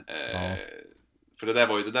hända. För det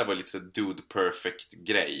där var lite så dude perfect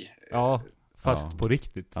grej. Ja, fast på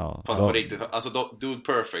riktigt. Ja, fast på riktigt. Alltså dude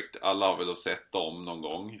perfect, alla har väl då sett dem någon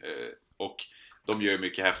gång. Och de gör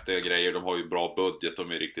mycket häftiga grejer. De har ju bra budget.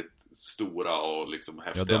 De är riktigt stora och liksom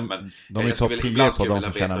häftiga. Ja, de är topp 10 på de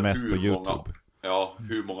som tjänar mest på YouTube.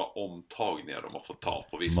 Hur många omtagningar de har fått ta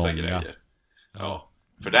på vissa grejer. Ja.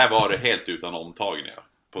 För där var det helt utan omtagningar.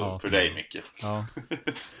 För dig, Micke. Ja.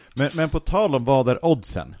 men på tal om vad är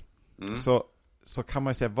oddsen? Så kan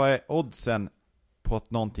man ju säga, vad är oddsen på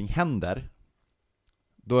att någonting händer?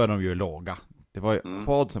 Då är de ju låga. Det var ju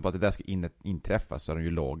på oddsen på att det där skulle inträffa så är de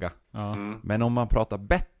ju låga. Ja. Men om man pratar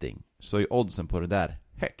betting så är ju oddsen på det där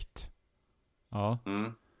högt. Ja.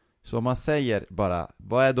 Så om man säger bara,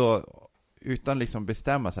 vad är då, utan liksom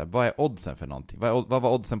bestämma sig, vad är oddsen för någonting? Vad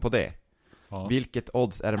var oddsen på det? Ja. Vilket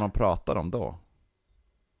odds är det man pratar om då?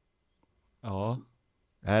 Ja.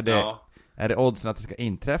 Är det oddsen att det ska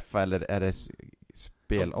inträffa eller är det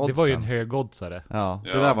speloddsen? Det var ju en högoddsare. Ja,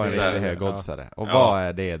 det där var en väldigt högoddsare. Och vad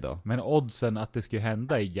är det då? Men oddsen att det skulle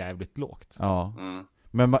hända är jävligt lågt. Ja.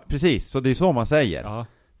 Men precis, så det är så man säger. Ja.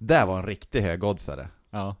 Det var en riktig högoddsare.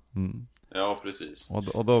 Ja. Ja, precis.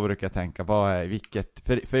 Och då brukar jag tänka, vad är vilket?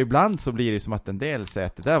 För ibland så blir det som att en del säger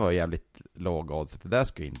att det där var jävligt låg odds, att det där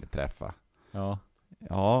skulle inte träffa. Ja.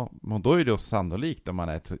 Ja, men då är det sannolikt om man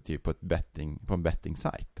är typ på en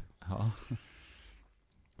betting-sajt. Ja.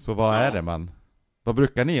 Så vad är det man... Vad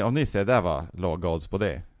brukar ni, om ni säger det var låg odds på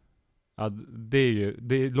det? Ja, det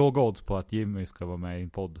är låg odds på att Jimmy ska vara med i en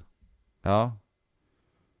podd. Ja.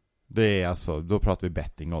 Det är alltså, då pratar vi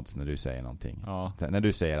betting odds när du säger någonting. Ja.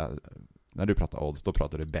 När du pratar odds, då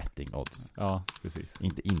pratar du betting odds. Ja, precis.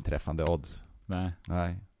 Inte inträffande odds.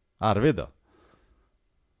 Nej. Arvid då?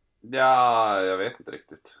 Ja, jag vet inte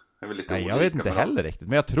riktigt. Nej, jag vet inte heller riktigt.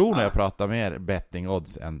 Men jag tror när jag pratar mer betting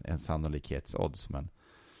odds än sannolikhetsodds. Men...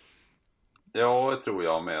 Ja, det tror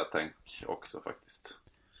jag med. Jag tänker också faktiskt.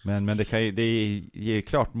 Men det ger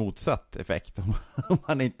klart motsatt effekt om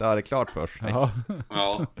man inte har det klart för sig.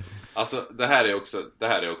 Ja. Alltså det här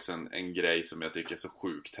är också en grej som jag tycker är så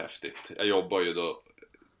sjukt häftigt. Jag jobbar ju då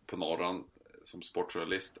på Norran som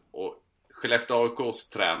sportjournalist. Och Skellefteå AIKs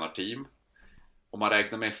tränarteam, om man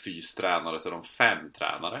räknar med fystränare så är de 5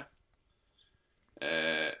 tränare.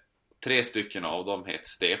 3 stycken av dem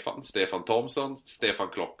heter Stefan Thomsson, Stefan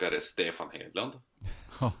Klockare, Stefan Hedlund.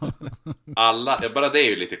 Bara det är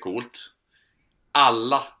ju lite coolt.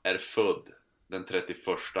 Alla är född den 31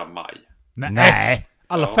 maj. Nej.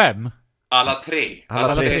 Alla 5? Alla 3.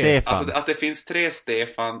 Alla 3 Stefan. Alltså att det finns 3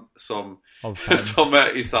 Stefan som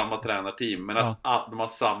är i samma tränarteam, men att de har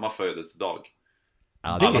samma födelsedag.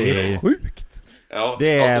 Ja, det är sjukt. Ja,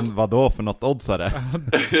 det är en vadå för något oddsare?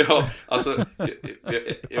 Ja, alltså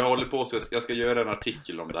jag håller på så jag ska göra en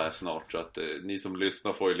artikel om det här snart, så att ni som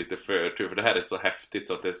lyssnar får ju lite förtur, för det här är så häftigt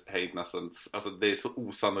så att det är nästan, alltså det är så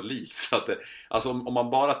osannolikt så att alltså om man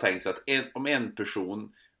bara tänker sig att om en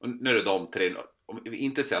person, nu är det de 3, om vi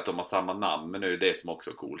inte säger att de har samma namn, men nu är det som också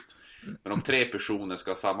är coolt. Men om 3 personer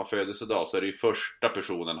ska ha samma födelsedag, så är det ju första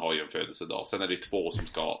personen har ju en födelsedag. Sen är det 2 som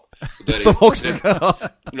ska ha. Som också ska ha.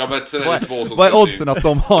 Ja, men sen är det 2 som vad är oddsen att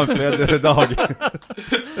de har en födelsedag?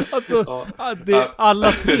 Alltså,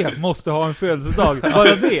 alla 3 måste ha en födelsedag.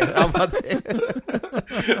 Bara det.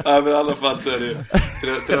 Ja, men i alla fall så är det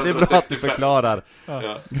 365. Det är bra att du förklarar.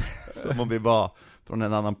 Ja. Som om vi var från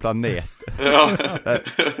en annan planet. Ja.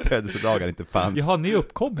 Födelsedagar inte fanns. Ja, ni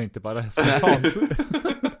uppkommer inte bara spontant.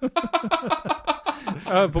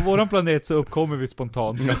 På våran planet så uppkommer vi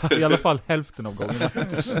spontant. I alla fall hälften av gångerna.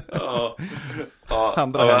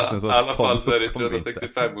 Andra hälften så i alla fall så är det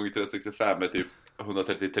 365 gånger 365 är typ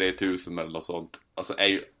 133 000 eller något sånt. Alltså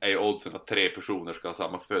är oddsen att 3 personer ska ha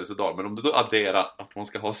samma födelsedag. Men om du då adderar att man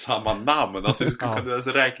ska ha samma namn, alltså hur kan du ens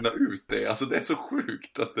räkna ut det? Alltså det är så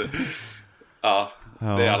sjukt att det... Ja, det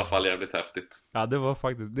är i alla fall jävligt häftigt. Ja,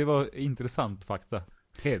 det var intressant fakta.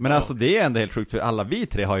 Men alltså det är ändå helt sjukt, för alla vi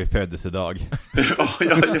 3 har ju födelsedag.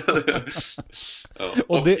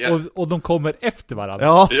 Och de kommer efter varandra.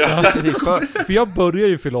 Ja. För jag börjar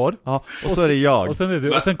ju fylla år. Ja, och så är det jag. Och sen är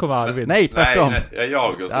du, och sen kommer Arvid. Nej, tvärtom. Nej,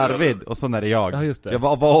 jag och så Arvid, och så är det jag. Ja, just det. Jag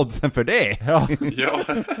var oddsen för det. Ja.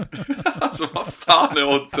 Alltså vad fan är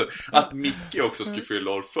oddsen? Att Micke också skulle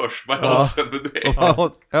fylla år först. Vad är oddsen för det?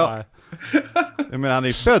 Ja. Jag menar, han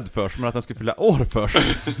är född först, men att han skulle fylla år först.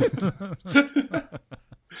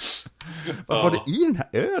 Vad var det i den här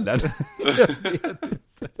ölen?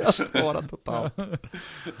 Jag har svarat totalt.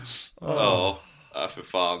 Ja, för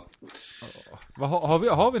fan.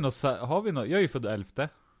 Har vi något? Jag är ju född 11.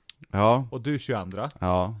 Ja. Och du 22.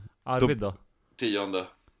 Ja. Arvid då? 10.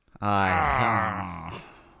 Nej.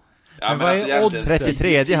 Ja, men vad är odds?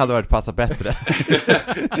 33 hade varit passat bättre.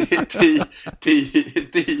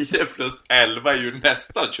 10 plus 11 är ju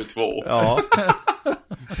nästan 22. Ja.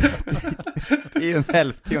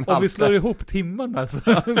 10,5. Om vi slår ihop timmarna så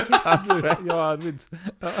jag Arvid.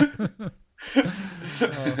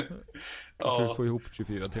 Kanske får ihop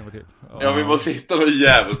 24 timmar till. Ja, vi måste hitta något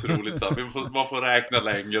jävligt roligt så. Man får räkna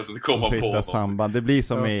länge och så kommer man på samband. Det blir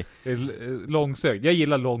som i långsökt. Jag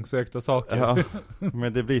gillar långsökta saker. Ja,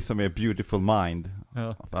 men det blir som i Beautiful Mind.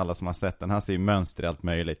 Ja. För alla som har sett den. Han ser mönster i allt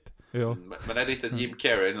möjligt. Ja. Men är det inte Jim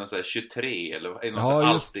Carrey någon sån här 23 eller är någon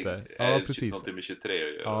ja, just det. Ja, precis. Någonting med 23 att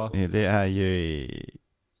göra. Ja. Det är ju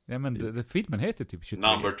ja, men filmen heter typ 23.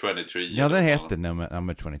 Number 23. Ja, den heter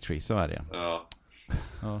number 23, så är det. Ja.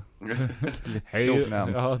 Ja. Klokt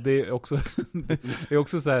namn. Ja, det är också det är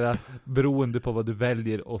också så här beroende på vad du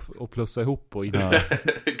väljer och plussa ihop på innan.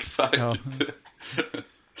 Exakt. Ja.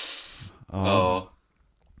 Ja.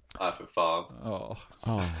 Nej, för fan. Ja.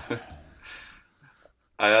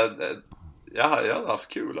 Jag har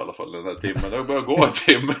haft kul i alla fall den här timmen. Det har börjat gå en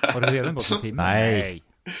timme. Har du redan gått en timme? Nej,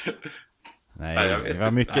 det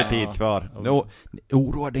var mycket tid kvar.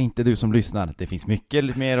 Oroa dig inte, du som lyssnar. Det finns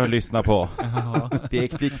mycket mer att lyssna på. Vi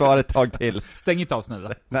blir kvar ett tag till. Stäng inte av,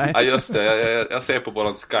 snälla. Nej. Ja, just det. Jag ser på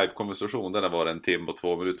våran Skype-konversation. Den har varit 1 timme och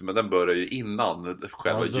 2 minuter. Men den börjar ju innan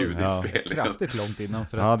själva ljudinspelningen. Kraftigt långt innan.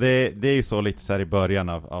 För ja, det är ju så lite så här i början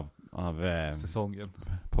av säsongen.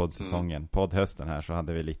 Poddsäsongen. Poddhösten här så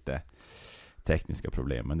hade vi lite tekniska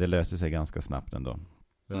problem. Men det löste sig ganska snabbt ändå.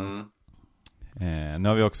 Nu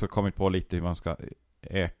har vi också kommit på lite hur man ska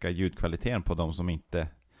öka ljudkvaliteten på de som inte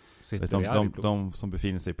de som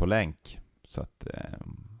befinner sig på länk. Så att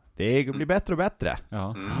det blir bättre och bättre.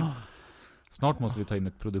 Ja. Snart måste vi ta in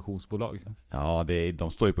ett produktionsbolag. Ja, de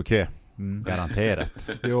står ju på kö. Garanterat.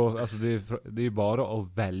 Jo, alltså det är ju bara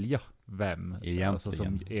att välja vem alltså,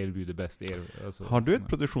 som erbjuder bäst alltså. Har du ett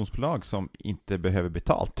produktionsbolag som inte behöver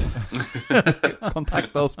betalt?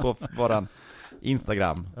 Kontakta oss på våran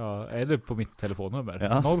Instagram. Ja, eller på mitt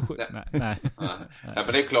telefonnummer. Ja. 07. Nej. Ja,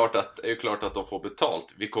 men det är klart att de får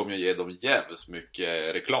betalt. Vi kommer ju ge dem jävligt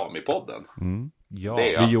mycket reklam i podden. Ja,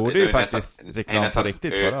 vi gjorde ju faktiskt reklam på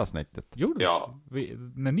riktigt förra avsnittet. Gjorde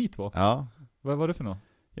när ni två? Ja. Vad var det för något?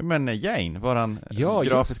 Ja, men Jane, våran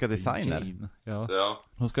grafiska designer. Ja.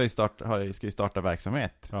 Hon ska ju starta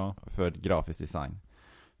verksamhet för grafisk design.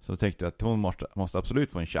 Så tänkte jag att hon måste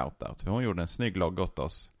absolut få en shoutout. För hon gjorde en snygg logga åt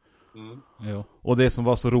oss. Ja. Och det som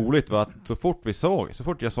var så roligt var att så fort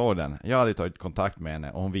jag såg den, jag hade tagit kontakt med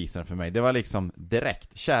henne och hon visade den för mig. Det var liksom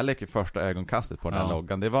direkt kärlek i första ögonkastet på den här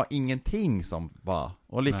loggan. Det var ingenting som var.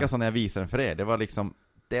 Och likaså när jag visade den för er, det var liksom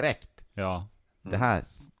direkt. Ja.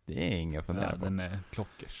 Det är inget att fundera på. Den är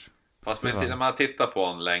klockers. Fast när man tittar på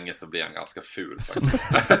honom länge så blir han ganska ful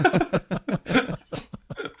faktiskt.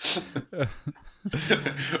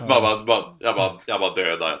 Jag bara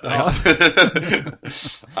dödar.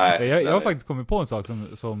 Jag har faktiskt kommit på en sak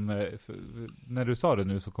som när du sa det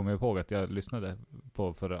nu så kom jag ihåg att jag lyssnade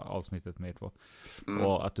på förra avsnittet med er två.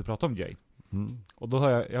 Och att du pratade om Jay. Och då har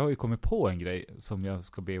jag har ju kommit på en grej som jag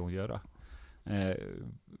ska be hon göra.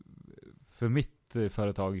 För mitt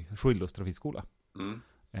företag Skildos trafikskola.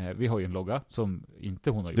 Vi har ju en logga som inte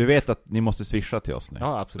hon har gjort. Du vet att ni måste swisha till oss nu.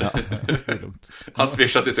 Ja, absolut. Det är lugnt. Han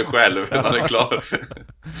swishar till sig själv när han är klar.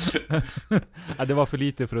 Ja, det var för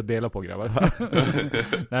lite för att dela på, grabbar.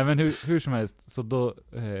 Nej, men hur som helst. Så då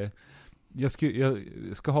jag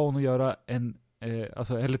ska ha hon att göra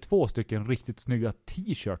eller 2 stycken riktigt snygga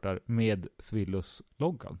t-shirtar med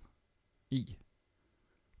Svillus-loggan i.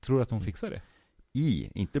 Tror du att hon fixar det?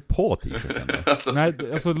 Inte på t-shirten då.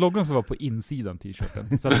 Nej, alltså loggan ska vara på insidan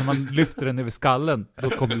t-shirten. Så att när man lyfter den över skallen, då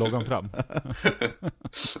kommer loggan fram.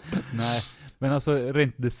 Nej, men alltså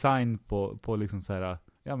rent design på liksom så här,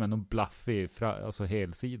 ja men en bluffig alltså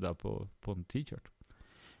helsida på en t-shirt.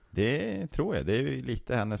 Det tror jag, det är ju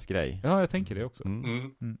lite hennes grej. Ja, jag tänker det också.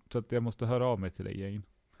 Så att jag måste höra av mig till dig, Jane.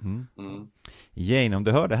 Jane, om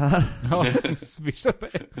du hör det här. Ja, swisha på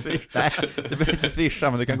Nej, du behöver inte swisha,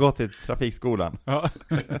 men du kan gå till trafikskolan. Ja.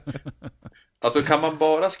 Alltså kan man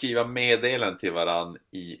bara skriva meddelanden till varann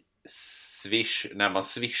i Swish när man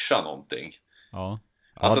swishar någonting? Ja.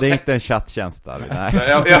 Alltså, det är inte en chatttjänst där. Nej.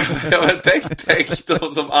 Jag tänk de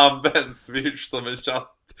som använder Swish som en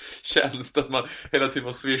chatttjänst, att man hela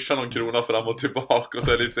tiden swishar någon krona fram och tillbaka och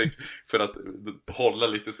så lite för att hålla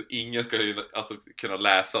lite så ingen ska kunna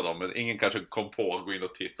läsa dem, men ingen kanske kom på att gå in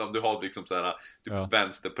och titta. Om du har liksom så här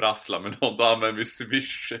vänsterprassla med någon, då använder vi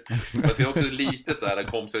Swish. Jag ser också lite så här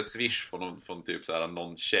kom sig Swish från typ så här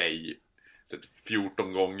någon tjej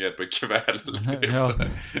 14 gånger per kväll. Ja.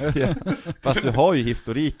 Fast du har ju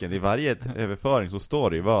historiken i varje överföring, så står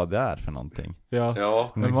det ju vad det är för någonting.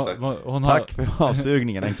 Ja, men tack för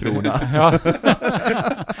avsugningen, 1 krona. Ja.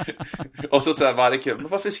 Och så här varje kväll, men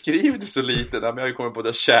varför skriver du så lite? Nej, men jag har ju kommit på att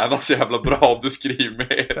jag tjänar så jävla bra om du skriver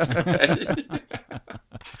mer.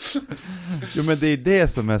 Jo, men det är det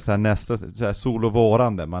som är så här nästa så här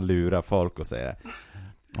solovårande, man lurar folk och säger.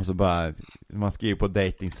 Och så bara, man skriver på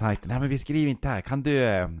datingsajten. Nej, men vi skriver inte här.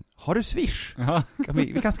 Har du Swish?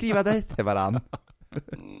 Vi kan skriva dig till varann.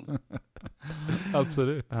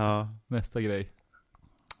 Absolut. Ja. Nästa grej.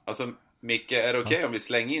 Alltså, Micke, är det okej om vi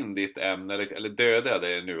slänger in ditt ämne eller dödar jag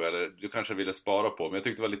det nu, eller du kanske ville spara på, men jag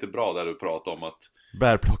tyckte det var lite bra där du pratade om att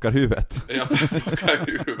bärplockarhuvudet. Ja,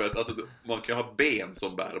 bärplockarhuvudet, alltså man kan ha ben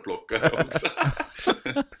som bärplockare också.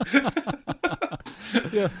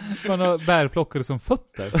 Ja, man har bärplockare som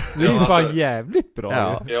fötter. Det är ju fan jävligt bra.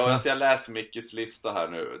 Ja, alltså jag läser Mickes lista här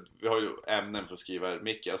nu. Vi har ju ämnen för att skriva.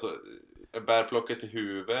 Micke, alltså bärplockare till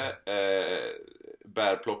huvud,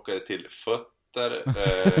 bärplockare till fötter,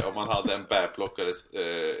 om man hade en bärplockare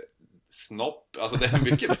snopp, alltså det är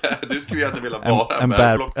mycket bär. Du skulle ju inte vilja vara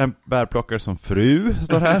en bärplockare som fru,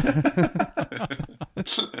 står här.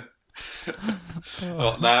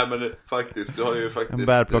 Ja, nej men faktiskt, du har ju faktiskt en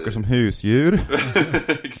bärplockare som husdjur.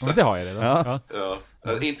 Exakt. Ja, det har jag redan. Ja.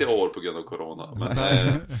 Inte i år på grund av corona, men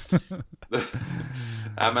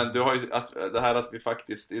nej, men du har ju det här att vi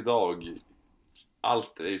faktiskt idag,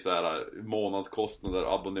 allt är ju så här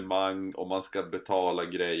månadskostnader, abonnemang, och man ska betala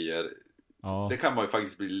grejer. Ja. Det kan man ju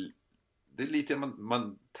faktiskt bli, det är lite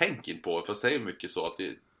man tänker på, fast det är ju mycket så att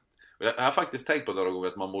jag har faktiskt tänkt på några gånger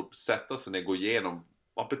att man borde sätta sig ner och gå igenom.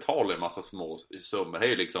 Man betalar en massa små summor. Det är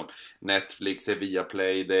ju liksom Netflix,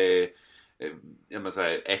 Viaplay, det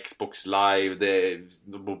är Xbox Live, det är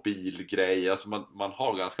mobilgrej. Alltså man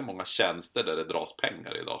har ganska många tjänster där det dras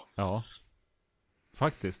pengar idag. Ja,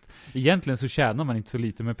 faktiskt. Egentligen så tjänar man inte så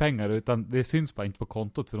lite med pengar, utan det syns bara inte på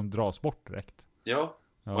kontot, för de dras bort direkt. Ja.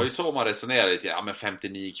 Det var ju så man resonerar lite. Ja, men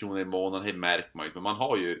 59 kronor i månaden, det märker man ju. Men man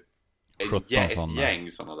har ju ett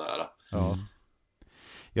gäng sådana där. Ja.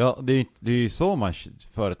 Ja, det är ju så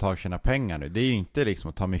företag tjänar pengar nu. Det är ju inte liksom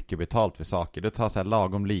att ta mycket betalt för saker. Det tar så här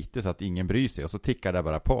lagom lite så att ingen bryr sig, och så tickar det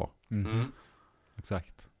bara på.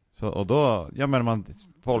 Exakt. Så, och då,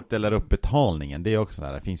 folk delar upp betalningen. Det är också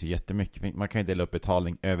där, det finns ju jättemycket. Man kan ju dela upp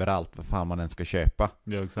betalning överallt, vad fan man än ska köpa.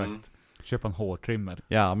 Ja, exakt. Köpa en hårtrimmer.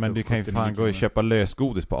 Ja, men du kan ju fan gå och köpa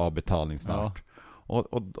lösgodis på avbetalning snart. Ja.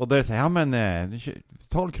 Och då är det så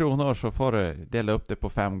här, 12 kronor så får du dela upp det på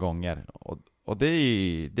 5 gånger. Och det är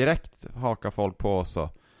ju direkt hakar folk på oss,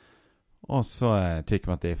 och så tycker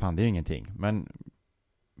man att det är ju ingenting.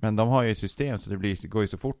 Men de har ju ett system, så det går ju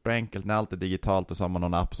så fort och enkelt när allt är digitalt, och så har man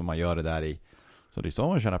någon app som man gör det där i. Så det är så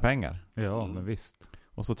man tjänar pengar. Ja, men visst.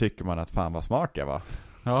 Och så tycker man att fan vad smart jag var.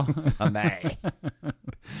 Ja. Nej.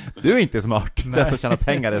 Du är inte smart. Den som tjänar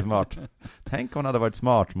pengar är smart. Tänk om man hade varit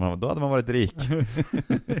smart, då hade man varit rik.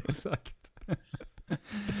 Exakt.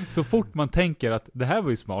 Så fort man tänker att det här var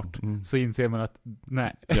ju smart, så inser man att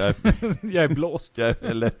nej, jag är blåst.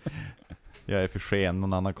 Jag är för sen,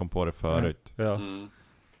 någon annan kom på det förut. Ja.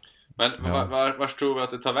 Men vars tror vi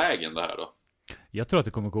att det tar vägen det här då? Jag tror att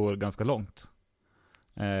det kommer gå ganska långt.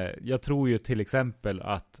 Jag tror ju till exempel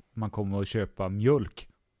att man kommer att köpa mjölk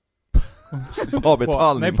på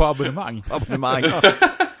avbetalning. På abonnemang.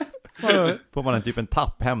 Får man en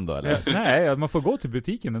tapp hem då, eller? Nej, man får gå till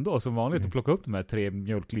butiken ändå som vanligt och plocka upp de här 3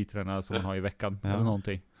 mjölklitrarna som man har i veckan eller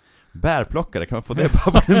någonting. Bärplockare, kan man få det på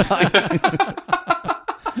abonnemang?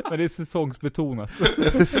 Men det är säsongsbetonat.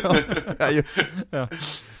 Ja.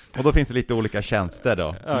 Och då finns det lite olika tjänster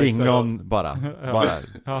då. Lingon bara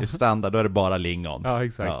standard, då är det bara lingon. Ja,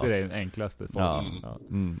 exakt, det är den enklaste formen. Ja.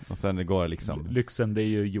 Och sen går det liksom lyxen, det är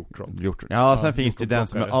ju hjortron. Ja, sen finns det den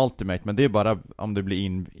som är ultimate, men det är bara om du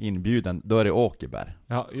blir inbjuden, då är det åkerbär.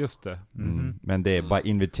 Ja, just det. Men det är by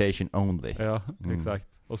invitation only. Ja, exakt.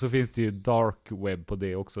 Och så finns det ju dark web på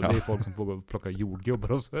det också. Det är folk som får plocka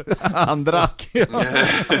jordgubbar och så. Andra.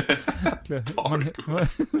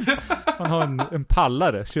 Man har en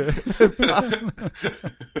pallare.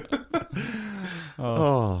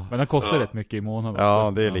 Men den kostar rätt mycket i månaden.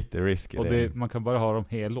 Ja, det är lite risky. Och man kan bara ha dem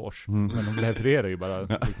helårs. Men de levererar ju bara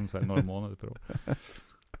liksom så här några månader per år.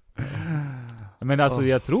 Men alltså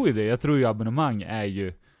jag tror ju det. Jag tror ju abonnemang är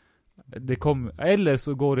ju eller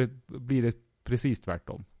så blir det precis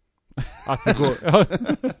tvärtom. Att det går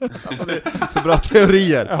alltså det är så bra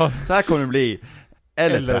teorier. Så här kommer det bli.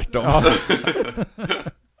 Eller tvärtom.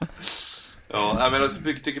 Men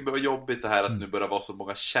jag tycker det var jobbigt det här att nu börjar vara så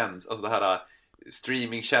många tjänster. Alltså det här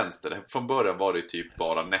streamingtjänster. Från början var det typ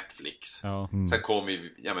bara Netflix. Sen kom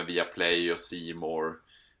vi via Play och C More,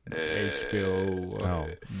 HBO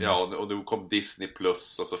och nu kom Disney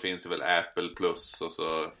Plus, och så finns det väl Apple Plus, och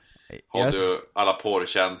så har du alla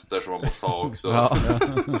porrtjänster som man måste ha också.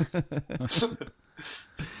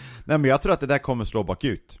 Nej, men jag tror att det där kommer slå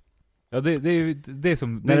bakut. Ja, det är det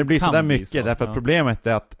som när det blir så där mycket, därför att problemet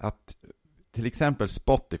är att till exempel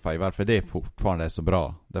Spotify, varför det fortfarande är så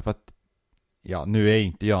bra, därför att nu är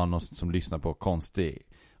inte jag någon som lyssnar på konstig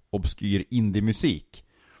obskyr indie-musik,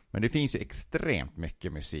 men det finns ju extremt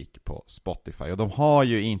mycket musik på Spotify, och de har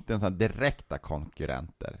ju inte en sån här direkta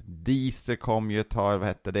konkurrenter. Deezer kom ju ett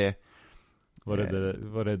tag,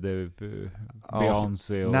 Var det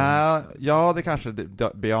Beyoncé och... Nej, ja det kanske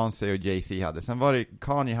Beyoncé och Jay-Z hade. Sen var det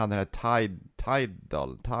Kanye hade den här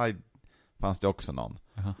Tidal fanns det också någon.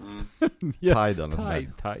 Tidal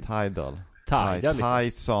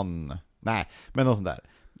Tyson. Nej, men något sånt där.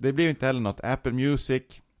 Det blir ju inte heller något Apple Music.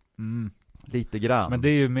 Lite grann. Men det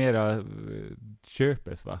är ju mera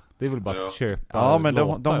köpes, va? Det är väl bara att köpa. Ja, men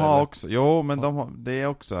de har eller? också. Jo, men det är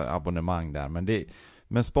också abonnemang där,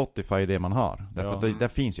 men Spotify är det man har. Därför att där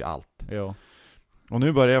finns ju allt. Ja. Och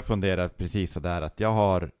nu börjar jag fundera precis så där att jag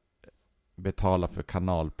har betalat för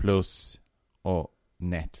Kanal Plus och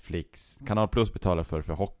Netflix. Kanal Plus betalar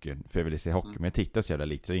för hockeyn, för jag vill se hockey, men jag tittar så jävla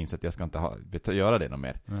lite så jag inser att jag ska inte göra det något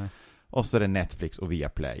mer. Nej. Och så är det Netflix och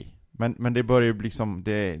Viaplay. Men det börjar ju liksom,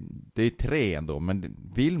 det är 3 ändå, men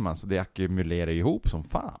vill man så det ackumulerar ihop som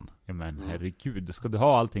fan. Ja men herregud, ska du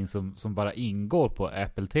ha allting som bara ingår på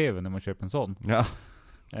Apple TV när man köper en sån? Ja.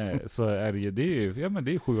 Så är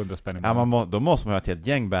det är 700 spänn. Ja, då måste man ha ett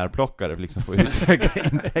gäng bärplockare för liksom få utöka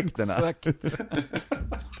intäkterna. Exakt.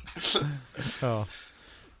 Ja,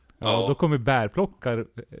 då kommer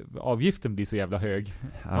bärplockaravgiften bli så jävla hög.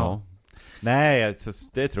 Ja. Nej,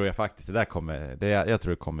 det tror jag faktiskt. Jag tror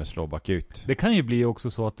det kommer slå bakut. Det kan ju bli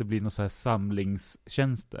också så att det blir någon så här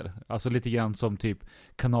samlingstjänster. Alltså lite grann som typ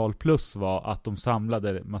Kanal Plus var, att de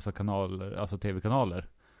samlade massa kanaler, alltså tv-kanaler.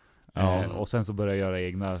 Och sen så börjar göra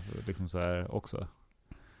egna liksom så här också.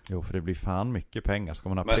 Jo, för det blir fan mycket pengar. Ska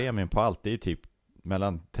man ha premium på allt, det är typ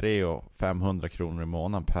mellan 300 och 500 kronor i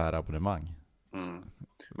månaden per abonnemang.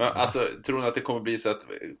 Men alltså, tror ni att det kommer bli så att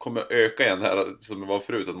kommer öka igen här som det var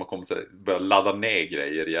förut, att man kommer så här, börja ladda ner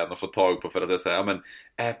grejer igen och få tag på, för att det är så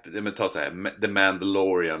här, ta så här The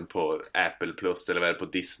Mandalorian på Apple Plus eller vad är det, på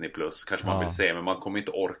Disney Plus kanske man vill se, men man kommer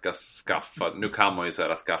inte orka skaffa. Nu kan man ju så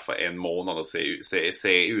här, skaffa en månad och se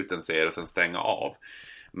ut en serie och sen stänga av.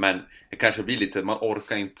 Men det kanske blir lite så att man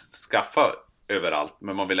orkar inte skaffa överallt,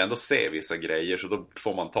 men man vill ändå se vissa grejer, så då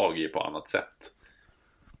får man tag i på annat sätt.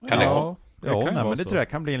 Kan det komma? Ja, men det tror jag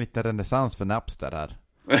kan bli en liten renässans för Napster här.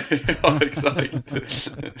 Ja, exakt.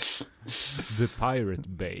 The Pirate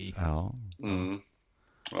Bay. Ja.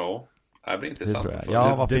 Ja, det blir intressant. Det tror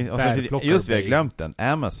jag. Ja, just vi har glömt den.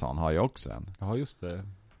 Amazon har ju också en. Ja, just det.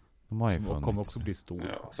 De har ju kommer också bli stor.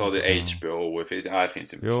 Ja, så har det HBO. Det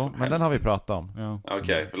finns ju mycket. Jo, men den har vi pratat om. Ja.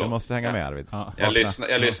 Okej, förlåt. Du måste hänga med, Arvid. Ja. Jag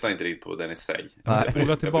lyssnar inte riktigt på den i sig.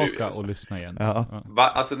 Spola tillbaka och lyssna igen. Ja.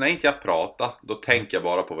 Alltså när inte jag pratar, då tänker jag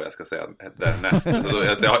bara på vad jag ska säga därnäst.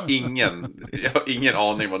 Alltså, jag har ingen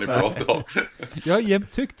aning vad ni pratar om. Jag har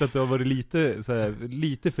jämt tyckt att du har varit lite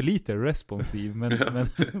för lite responsiv, men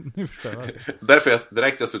nu förstår jag. Därför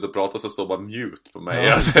direkt jag slutar prata så står bara mute på mig.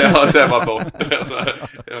 Ja. Alltså,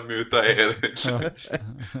 jag mutar er.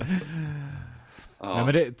 Nej,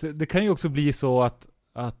 men det kan ju också bli så att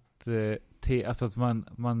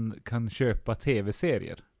man kan köpa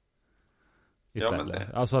tv-serier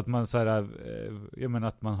istället. Alltså att man jag menar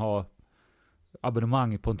att man har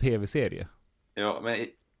abonnemang på en tv-serie. Ja, men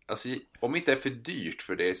alltså, om inte är för dyrt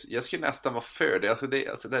för det, jag skulle nästan vara för det. Alltså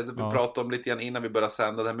det vi pratade om lite grann innan vi började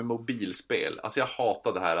sända, det här med mobilspel. Alltså jag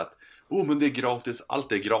hatar det här att men det är gratis,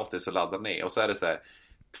 allt är gratis att ladda ner. Och så är det så här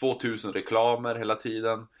 2000 reklamer hela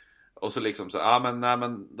tiden. Och så liksom så,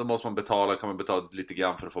 men då måste man betala, kan man betala lite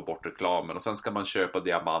grann för att få bort reklamen. Och sen ska man köpa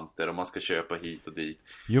diamanter och man ska köpa hit och dit.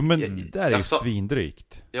 Jo, men det är ju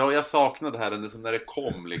svindrygt. Ja, jag saknade det här när det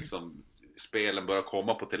kom liksom, spelen började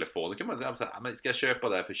komma på telefonen. Då kan man säga, men ska jag köpa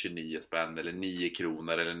det här för 29 spänn eller 9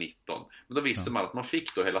 kronor eller 19. Men då visste man att man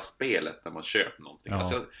fick då hela spelet när man köpte någonting.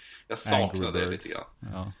 Alltså, jag saknade det lite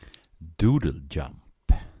grann. Ja. Doodle Jump.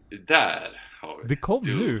 Där har vi det kom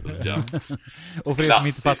nu. Och för er som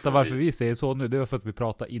inte fattar varför vi säger så nu, det var för att vi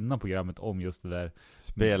pratade innan programmet om just det där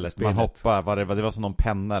spelet. Man hoppar, det var som någon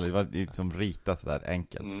penna, eller det var liksom ritat så där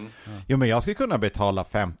enkelt. Jo, men jag skulle kunna betala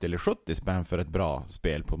 50 eller 70 spänn för ett bra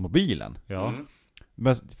spel på mobilen. Ja.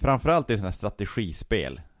 Men framförallt är det sådana här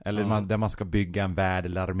strategispel, eller där man ska bygga en värld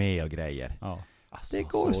eller armé och grejer. Ja. Alltså, det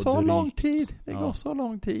går så lång tid. Det går så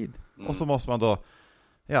lång tid. Och så måste man då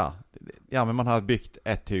men man har byggt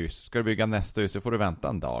ett hus. Ska du bygga nästa hus, då får du vänta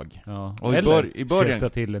en dag. Ja. Och i början köpa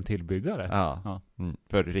till en tillbyggare. Ja.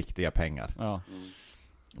 För riktiga pengar. Ja.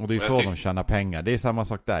 Och det är ju så de tjänar pengar. Det är samma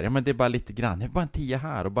sak där. Ja, men det är bara lite grann. Det är bara en 10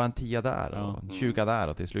 här och bara en 10 där och en 20 där.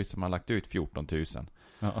 Och till slut så har man lagt ut 14 000.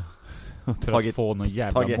 Ja. För att få någon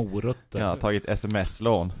jävla morötter. Ja, tagit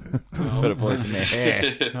sms-lån. För att få lite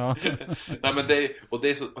mer. Ja. Nej, men det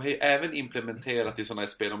är så, och även implementerat i sådana här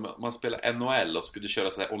spel. Om man spelar NHL och skulle köra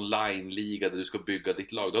så här online-liga där du ska bygga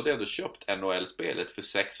ditt lag, då hade jag ändå köpt NHL-spelet för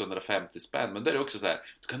 650 spänn. Men där är det också så här,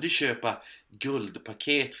 då kan du köpa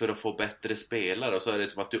guldpaket för att få bättre spelare. Och så är det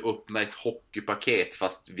som att du öppnar ett hockeypaket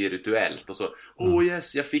fast virtuellt. Och så,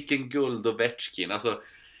 yes, jag fick en guld och Ovechkin. Alltså,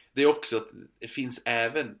 det är också att det finns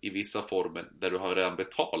även i vissa former där du har redan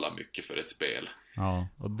betalat mycket för ett spel. Ja,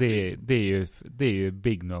 och det är ju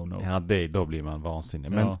big no-no. Ja, då blir man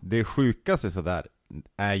vansinnig. Men det sjukaste sådär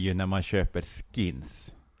är ju när man köper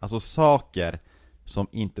skins. Alltså saker som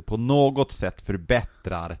inte på något sätt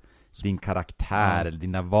förbättrar din karaktär eller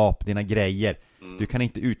dina vapen, dina grejer. Du kan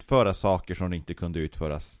inte utföra saker som inte kunde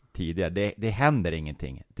utföras tidigare. Det händer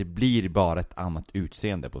ingenting. Det blir bara ett annat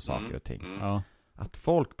utseende på saker och ting. Ja. Att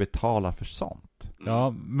folk betalar för sånt. Ja,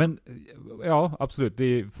 men ja, absolut.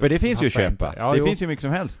 För det finns ju att köpa. Ja, det finns ju mycket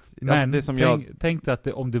som helst. Men alltså, det som tänkte att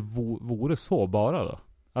om det vore så bara då.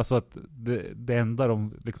 Alltså att det enda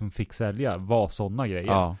de liksom fick sälja var sådana grejer.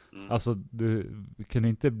 Ja. Alltså du kunde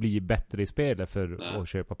inte bli bättre i spelet för att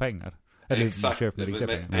köpa pengar. Eller exakt. Köpa riktiga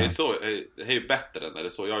pengar. Det är ju bättre än när det är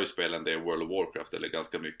så. Jag har ju spelat en del World of Warcraft eller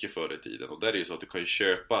ganska mycket förr i tiden. Och där är det ju så att du kan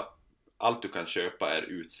köpa, allt du kan köpa är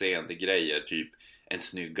utseende grejer, typ en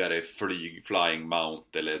snyggare flying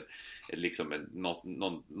mount eller liksom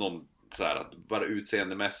någon så här, bara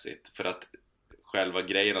utseendemässigt, för att själva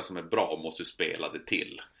grejerna som är bra måste du spela det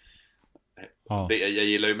till. Ja. Jag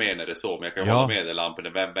gillar ju mer när det är så, men jag kan hålla med dig,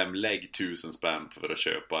 Lampen. Vem lägger 1000 spänn för att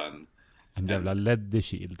köpa en jävla Leather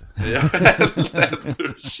Shield. Ja,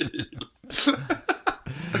 Leather Shield.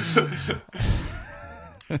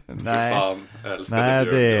 Nej, fan,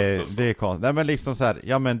 det är konstigt. Nej, men liksom så här,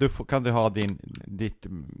 ja, men kan du ha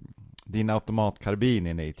din automatkarbin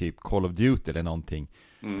inne i typ Call of Duty eller någonting,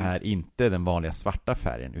 är inte den vanliga svarta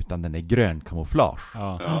färgen, utan den är grön kamouflage.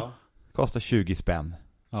 Ja. Kostar 20 spänn.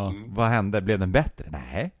 Ja. Vad hände? Blev den bättre?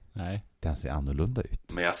 Nej. Den ser annorlunda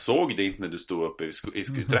ut. Men jag såg det inte när du stod uppe i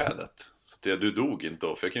trädet. Så du dog inte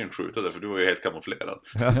då, för jag kunde inte skjuta det, för du var ju helt kamouflerad.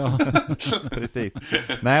 Ja, precis.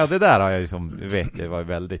 Nej, och det där har jag liksom, det var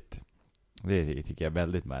väldigt, det tycker jag är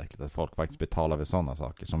väldigt märkligt, att folk faktiskt betalar för sådana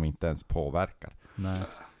saker som inte ens påverkar. Nej.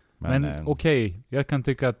 Men okej, jag kan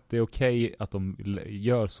tycka att det är okej att de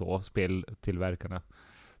gör så, speltillverkarna.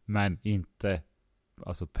 Men inte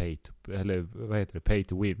alltså pay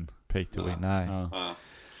to win. Pay to win, nej. Ja.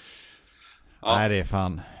 Nej, det är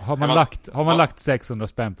fan. Har man lagt 600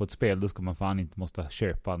 spänn på ett spel, då ska man fan inte måste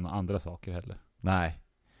köpa andra saker heller. Nej,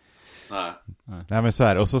 men så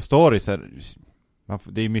här, och så står det så här,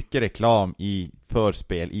 det är mycket reklam i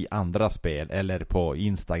förspel i andra spel, eller på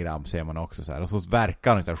Instagram ser man också så här, och så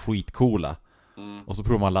verkar de så här skitcoola. Och så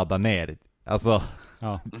provar man ladda ner. Alltså,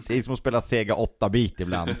 det är som att spela Sega 8-bit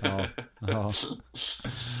ibland.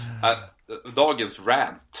 Dagens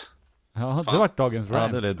rant. Ja, det var dagens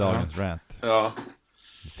rant. Ja, det är dagens rant. Ja.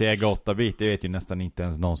 Sega 8-bit, det vet ju nästan inte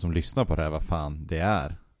ens någon som lyssnar på det här, vad fan det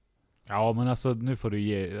är. Ja, men alltså nu får du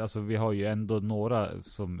ge, alltså vi har ju ändå några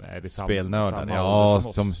som är i spelnördar,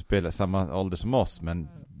 som spelar samma ålder som oss, men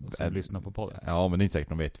som lyssnar på podden. Ja, men det är inte säkert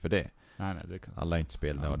de vet för det. Nej, det kan alla är inte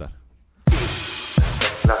spelnördar.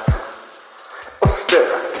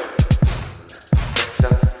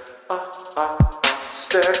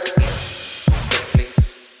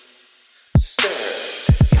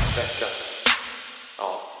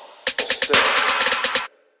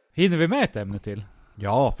 Hinner vi med ett ämne till?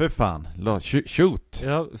 Ja, för fan. Shoot.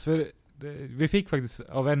 Ja, för vi fick faktiskt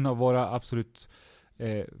av en av våra absolut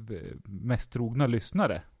mest trogna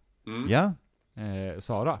lyssnare. Ja.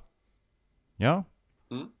 Sara. Ja.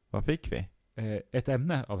 Vad fick vi? Ett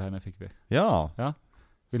ämne av henne fick vi. Ja.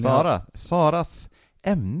 Saras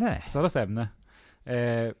ämne. Saras ämne.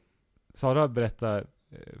 Sara berättade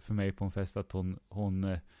för mig på en fest att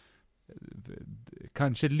hon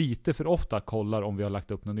kanske lite för ofta kollar om vi har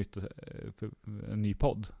lagt upp något nytt, en ny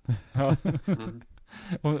podd.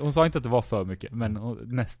 Hon sa inte att det var för mycket, men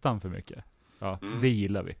nästan för mycket. Ja, det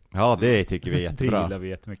gillar vi. Ja, det tycker vi är jättebra. Det gillar vi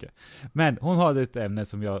jättemycket. Men hon hade ett ämne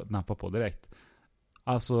som jag nappade på direkt.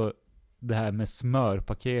 Alltså det här med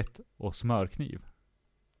smörpaket och smörkniv.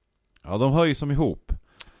 Ja, de hör ju som ihop.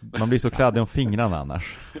 Man blir så kladdig om fingrarna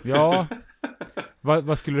annars. Ja.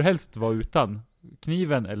 Vad skulle du helst vara utan?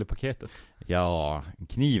 Kniven eller paketet? Ja,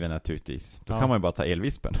 kniven naturligtvis. Då kan man ju bara ta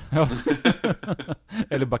elvispen. Ja.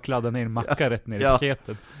 Eller bara kladda ner en macka rätt ner i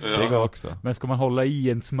paketet. Det går också. Men ska man hålla i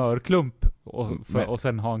en smörklump och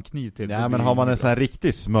sen ha en kniv till? Ja, men har man en sån här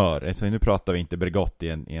riktig smör, alltså nu pratar vi inte Bregott i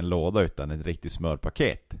en låda, utan ett riktigt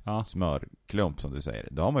smörpaket. Ja. Smörkniv. ostklump som du säger,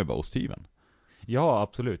 då har man ju bara osthyveln. Ja,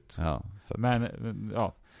 absolut. Ja, men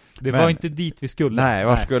ja, det var inte dit vi skulle.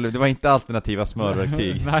 Nej, det var inte alternativa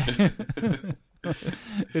smörverktyg. Nej.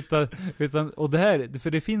 utan och det här,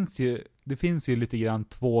 för det finns ju lite grann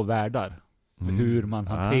två världar. Hur man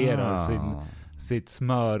hanterar sitt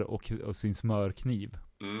smör och sin smörkniv.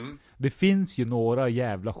 Det finns ju några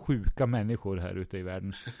jävla sjuka människor här ute i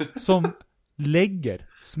världen som lägger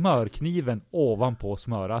smörkniven ovanpå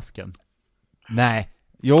smörasken. Nej.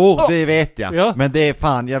 Jo, det vet jag. Ja. Men det är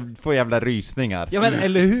fan, jag får jävla rysningar. Ja, men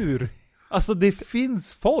eller hur? Alltså det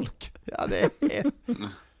finns folk. Ja, det är.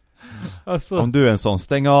 Alltså. Om du är en sån,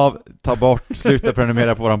 stäng av, ta bort, sluta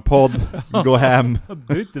prenumerera på våran podd, gå hem.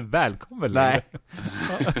 Du är inte välkommen. Nej.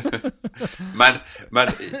 men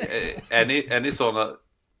är ni såna?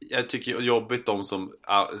 Jag tycker det är jobbigt de som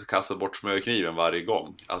kastar bort smörkniven varje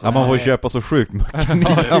gång. Alltså, ja, man får ju köpa så sjukt mycket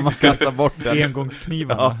knivar man kastar bort den.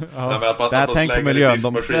 Engångsknivarna. Ja. Det här tänk på miljön,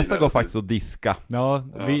 de flesta går faktiskt att diska. Ja,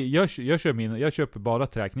 jag köper bara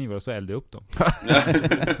träknivar och så eldar jag upp dem.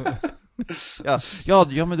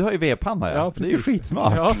 Ja, men du har ju vedpanna, ja. Det är ju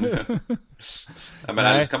skitsmart. Ja. Ja, men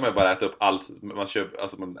annars kan man ju bara äta upp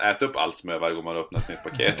man äter upp allt smör varje gång man öppnar ett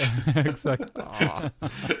paket. Exakt.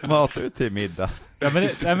 Mat ut till middag. Ja,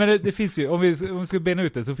 men det finns ju, om vi ska bena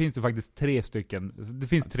ut det, så finns det faktiskt 3 stycken. Det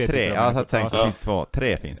finns 3 3, jag tänkte 2,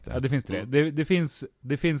 3 finns det. Ja, det finns 3.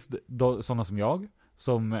 Det finns sådana som jag,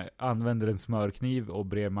 som använder en smörkniv och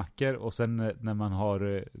brer mackor, och sen när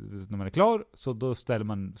man är klar, så då ställer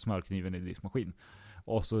man smörkniven i diskmaskin.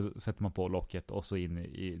 Och så sätter man på locket och så in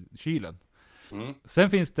i kylen. Sen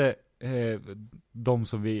finns det de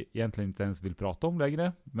som vi egentligen inte ens vill prata om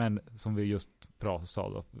längre, men som vi just sa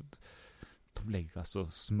då, de lägger alltså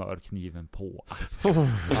smörkniven på asken.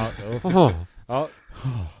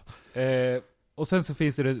 Och sen så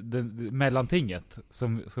finns det mellantinget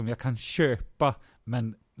som jag kan köpa,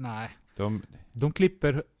 men nej. De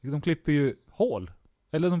klipper ju hål.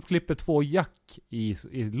 Eller de klipper 2 jack i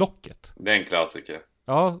locket. Det är en klassiker.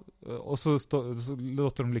 Ja, och så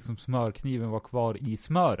låter de liksom smörkniven vara kvar i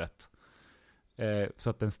smöret. Så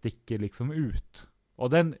att den sticker liksom ut.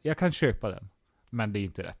 Och jag kan köpa den. Men det är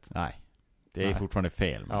inte rätt. Nej, det är fortfarande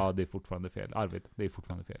fel. Men. Ja, det är fortfarande fel. Arvid, det är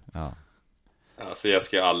fortfarande fel. Ja. Alltså jag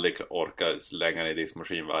skulle aldrig orka slänga ner i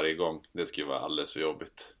diskmaskin varje gång. Det skulle vara alldeles för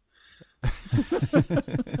jobbigt.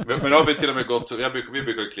 Men har vi till och med gått så vi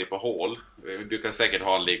brukar klippa hål. Vi brukar säkert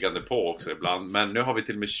ha en liggande på också ibland. Men nu har vi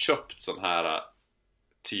till och med köpt sån här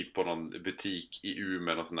typ på någon butik i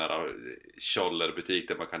Umeå, någon sån här kjollerbutik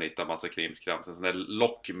där man kan hitta massa krimskrams. En sån där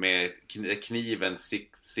lock med kniven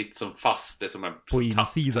sitter som fast. Det är som en på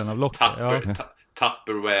insidan av locket.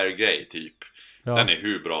 Tupperware-grej typ. Ja. Den är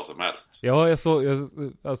hur bra som helst. Ja,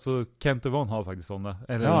 alltså Kent och Von har faktiskt sådana.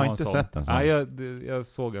 Eller jag har inte sett den. Nej, jag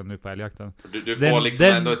såg den nu på älgjakten. Du får liksom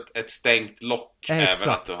ändå ett stängt lock. Även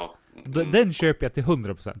att du har... Den köper jag till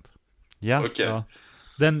 100%. Ja. Okay. Ja.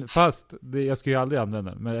 Den, fast jag skulle ju aldrig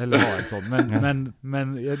använda den, eller ha en sån.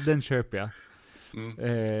 Men den köper jag.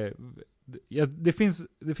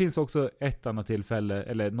 Det finns också ett annat tillfälle,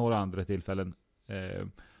 eller några andra tillfällen,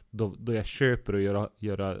 då jag köper och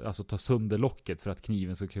alltså ta sönder locket för att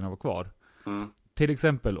kniven ska kunna vara kvar. Till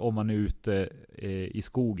exempel om man är ute i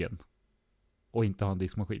skogen och inte har en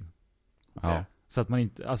diskmaskin. Ja. Så att man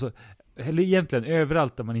inte, alltså, eller egentligen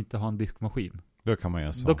överallt där man inte har en diskmaskin. Då kan man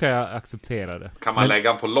göra så. Då kan jag acceptera det. Kan man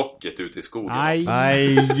lägga på locket ute i skogen?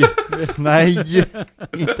 Nej,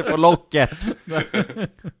 inte på locket.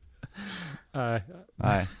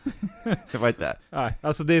 Nej. Det var inte. Nej,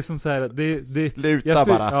 alltså det är som så här, sluta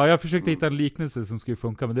bara. Ja, jag försökte hitta en liknelse som skulle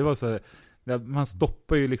funka, men det var så här, man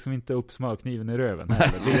stoppar ju liksom inte upp smörkniven i röven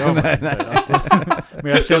heller. Det gör man inte. Alltså,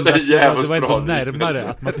 men jag kände att det var inte närmare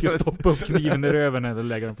att man skulle stoppa upp kniven i röven eller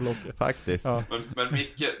lägga den på locket. Faktiskt. Ja. Men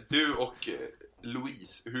Micke, du och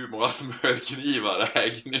Louise, hur många smörknivar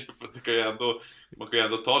äger ni? För man kan ju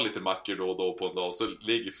ändå ta lite mackor då och då på en dag, så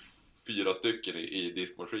ligger 4 stycken i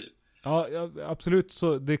diskmaskin. Ja, absolut.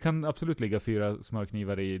 Så det kan absolut ligga 4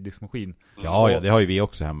 smörknivar i diskmaskin. Ja, det har ju vi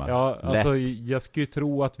också hemma. Ja, alltså jag skulle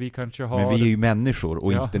tro att vi kanske har... Men vi är ju människor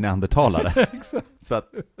och inte neandertalare. Exakt. Så att,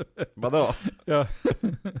 vadå? Ja.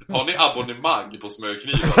 Har ni abonnemang på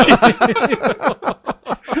smörknivar?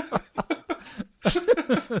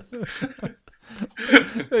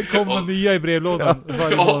 Det kommer nya i brevlådan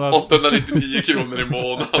varje månad. 899 kronor i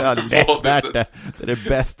månaden. Ja, lätt värt det. Det är det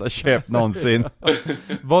bästa köp någonsin.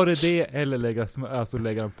 Var det eller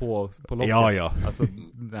lägga den på locket? Ja. Alltså,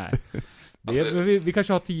 nej. Vi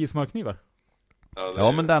kanske har 10 smörknivar.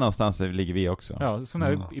 Ja, men där någonstans ligger vi också. Ja, sån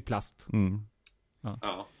här i plast.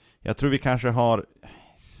 Ja. Jag tror vi kanske har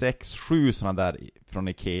 6-7 sådana där från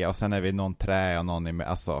Ikea. Och sen är vi någon trä och någon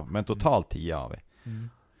alltså, men totalt 10 har vi.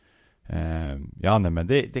 Ja, nej, men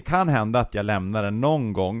det kan hända att jag lämnar den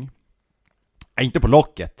någon gång. Inte på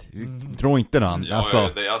locket. Tror inte någon. Ja, alltså,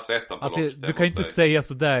 jag har sett den på locket. Du kan ju inte säga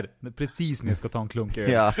sådär precis när jag ska ta en klunk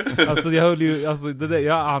öl. Ja. Alltså jag höll ju, alltså det där,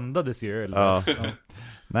 jag andades ju öl. Ja.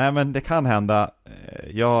 Nej, men det kan hända.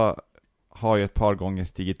 Jag har ju ett par gånger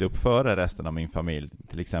stigit upp före resten av min familj.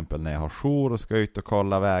 Till exempel när jag har jour och ska ut och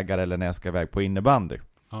kolla vägar, eller när jag ska iväg på innebandy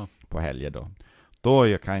på helger då.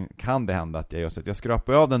 Då kan det hända att jag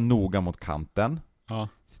skrapar av den noga mot kanten.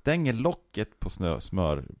 Stänger locket på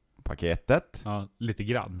smörpaketet. Ja, lite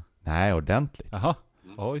grann. Nej, ordentligt. Jaha,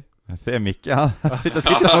 oj. Jag ser Micke, han sitter och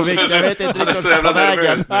tittar på Micke. Jag vet inte riktigt vad ta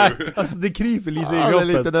vägen. Nej, alltså det kryper lite i kroppen. Han är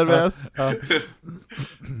lite nervös. Ja.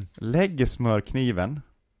 Lägger smörkniven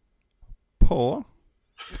på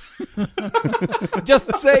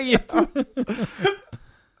Just say it!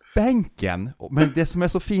 bänken. Men det som är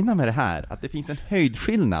så fina med det här, att det finns en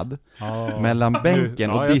höjdskillnad mellan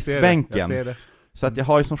bänken och diskbänken. Jag ser det. Så att jag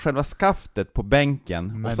har ju som själva skaftet på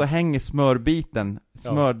bänken, och så hänger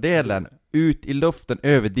smördelen ut i luften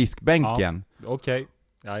över diskbänken. Okej.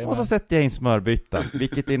 Och så sätter jag in smörbyttan,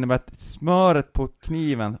 vilket innebär att smöret på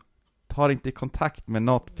kniven tar inte i kontakt med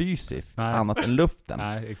något fysiskt annat än luften.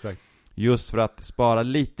 Nej, exakt. Just för att spara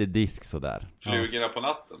lite disk sådär. Flugorna på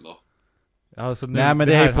natten då? Alltså nu, nej, men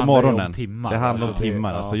det är ju på morgonen. Timmar, det handlar om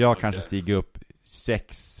timmar. Ja, alltså jag kanske stiger upp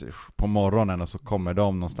 6 på morgonen och så kommer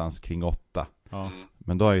de någonstans kring 8.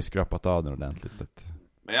 Men då har jag ju skrapat av den ordentligt sett.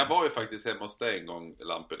 Men jag var ju faktiskt hemma hos dig en gång,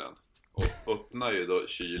 Lampinen, och öppnade ju då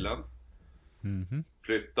kylen.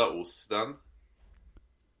 Flytta osten.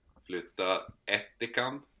 Flytta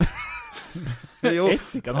ättikan.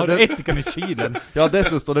 Ättikan? Har du ättikan i kylen? Ja,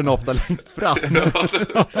 dessutom står den ofta längst fram.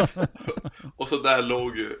 Och så där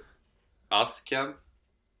låg ju asken,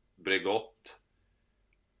 Bregott.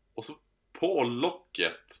 Och så på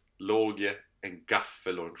locket låg en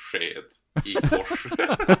gaffel och en sked i kors.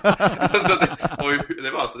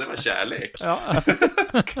 Så det var kärlek.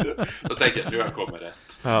 Då tänkte jag, nu jag kommer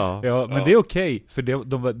rätt. Ja, men det är okej, för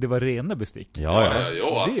det var rena bestick.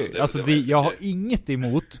 Jag har inget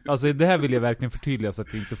emot, alltså det här vill jag verkligen förtydliga så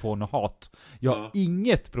att vi inte får något hat. Jag har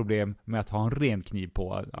inget problem med att ha en ren kniv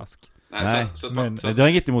på ask. Nej, men du har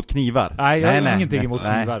inget emot knivar? Nej, jag har ingenting emot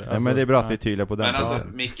knivar. Alltså, men det är bra att vi är tydliga på den. Men alltså,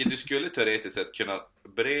 Micke, du skulle teoretiskt sett kunna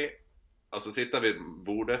alltså sitta vid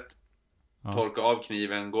bordet, torka av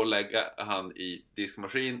kniven, gå och lägga han i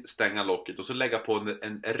diskmaskin, stänga locket och så lägga på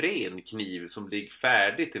en ren kniv som ligger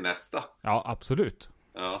färdig till nästa. Ja, absolut.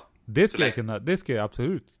 Ja. Det ska jag kunna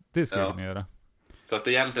göra. Så att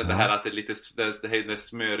egentligen det här att det är lite det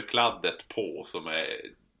smörkladdet på som är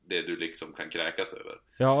det du liksom kan kräkas över.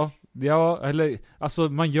 Ja, eller alltså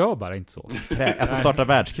man gör bara inte så. Alltså starta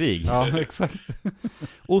världskrig. Ja, exakt.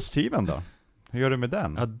 Osthyveln då? Hur gör du med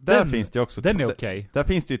den? Ja, där finns det också. Den är okej. Där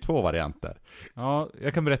finns det ju 2 varianter. Ja,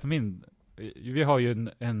 jag kan berätta min. Vi har ju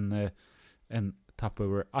en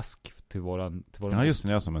Tupperware-ask till våran ja, just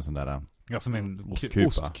det, som en sån där. Ja, som en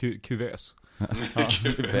ostkuvös.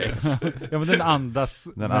 Ja, men den andas.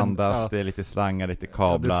 Det är lite slangar, lite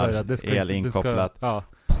kablar, el inkopplat.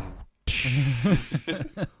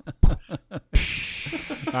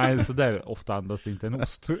 Nej, så där ofta andas inte en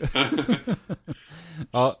ost.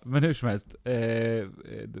 Ja, men hur som helst.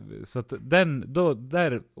 Så att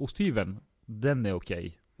osthyveln, den är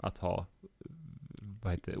okej att ha,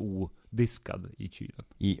 odiskad i kylen.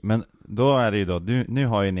 Men då är det ju då, nu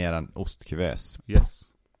har ju ner en ostkuvös.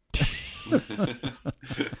 Yes.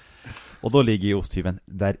 Och då ligger ju osthyveln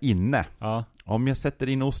där inne. Ja. Om jag sätter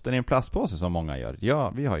in osten i en plastpåse som många gör.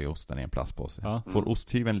 Ja, vi har ju osten i en plastpåse. Ja. Får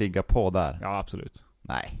osthyveln ligga på där? Ja, absolut.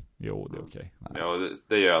 Nej. Jo, det är okej. Ja,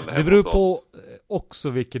 det gör det. Det beror på också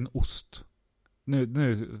vilken ost.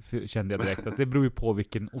 Nu kände jag direkt att det beror ju på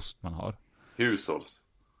vilken ost man har. Hushålls.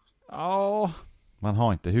 Ja. Man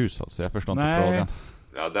har inte hushåll, så jag förstår inte frågan.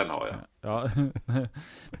 Ja, den har jag. Ja.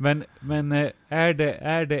 Men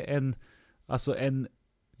är det en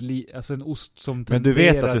ost som men du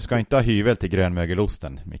vet att du ska inte ha hyvel till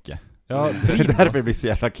grönmögelosten, Micke. Ja, därför blir det så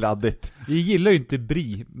jävla kladdigt. Jag gillar ju inte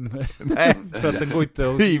brie. Nej. För att den går inte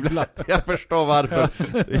att hyvla. Jag förstår varför.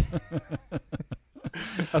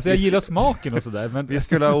 Alltså jag gillar smaken och sådär, men vi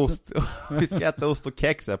ska äta ost och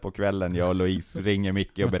kex här på kvällen. Jag och Louise ringer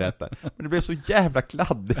Micke och berättar. Men det blev så jävla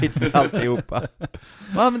kladdigt med alltihopa.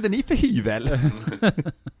 Vad använder ni för hyvel?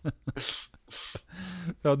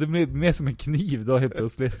 Ja, det blir mer som en kniv då helt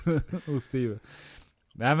plötsligt. Osthyvel.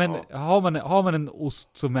 Nej, men har man en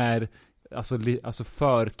ost som är alltså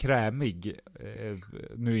för krämig,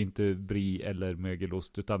 nu inte brie eller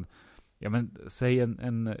mögelost, utan Ja, men säg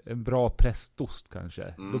en bra prästost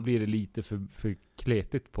kanske. Då blir det lite för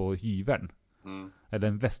kletigt på hyvern. Eller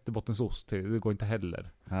en västerbottensost, det går inte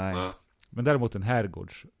heller. Nej. Men däremot en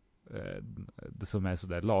herrgårds det som är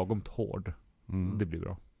sådär lagomt hård. Det blir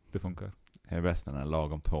bra. Det funkar. Det är bäst när den är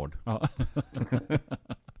lagomt hård. Ja.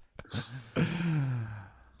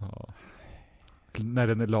 Ja. När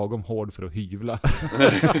den är lagom hård för att hyvla.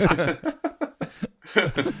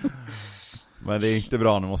 Men det är inte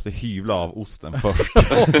bra när man måste hyvla av osten först.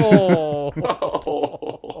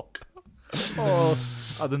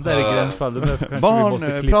 Ja, den där är gränsfall. Den där kanske barn, vi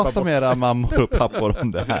måste klippa prata bort. med era mammor och pappor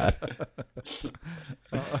om det här.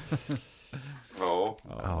 Ja.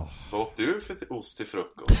 Vad åt du för ost till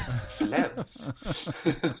frukost? Fläns.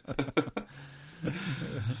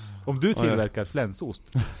 Om du tillverkar flänsost,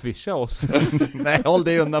 swisha oss. Nej, håll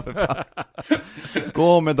dig undan för fan.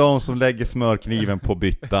 Gå med de som lägger smörkniven på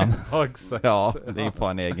byttan. Ja, exakt. Ja, det är på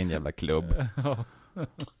en egen jävla klubb.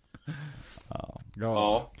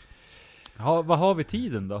 Ja, vad har vi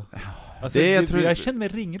tiden då? Alltså, jag känner mig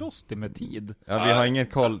ringrostig med tid. Ja, vi har ingen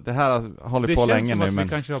koll. Det här håller det på länge nu. Det känns som att men vi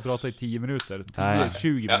kanske har pratat i 10 minuter.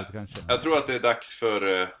 20 minuter kanske. Jag tror att det är dags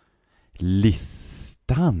för...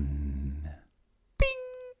 listan.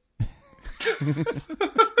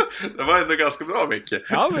 Det var ändå ganska bra, Micke.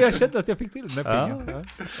 Ja, men jag kände att jag fick till den där pingen. Ja.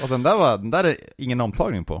 Och den där är ingen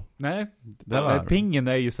omtagning på. Nej, pingen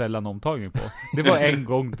är ju sällan omtagning på. Det var en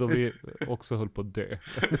gång då vi också höll på att dö.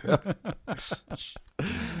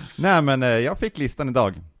 Nej, men jag fick listan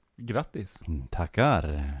idag. Grattis. Tackar.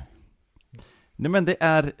 Nej, men det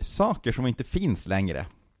är saker som inte finns längre.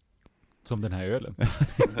 Som den här ölen.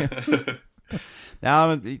 Ja,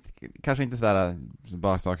 men kanske inte sådär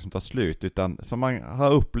bara saker som tar slut, utan som man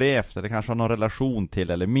har upplevt eller kanske har någon relation till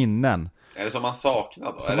eller minnen. Är det som man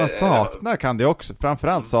saknar då? Som man saknar kan det också,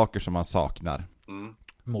 framförallt saker som man saknar.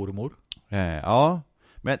 Mormor. Ja,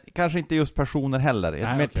 men kanske inte just personer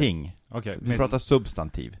heller, mer ting. Vi pratar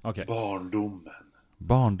substantiv.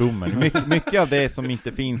 Barndomen. Mycket av det som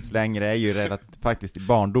inte finns längre är ju faktiskt i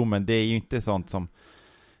barndomen. Det är ju inte sånt som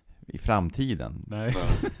i framtiden. Nej.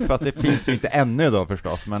 Fast det finns ju inte ännu då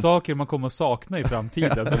förstås. Men... saker man kommer att sakna i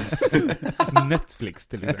framtiden. Netflix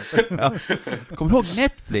till exempel. Ja. Kommer du ihåg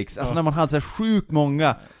Netflix? Alltså när man hade så här sjukt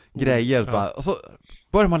många grejer. Bara, och så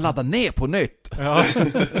börjar man ladda ner på nytt. Ja.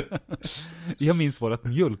 Jag minns vårat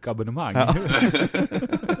mjölkabonnemang. Ja.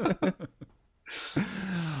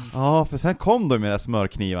 Ja, för sen kom de med de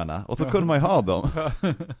smörknivarna. Och så kunde man ju ha dem.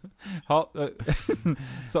 Ja,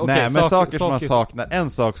 så, nej, men saker som man saknar. En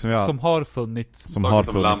sak som jag... som har funnits. Som har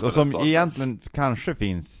funnits. Och som egentligen kanske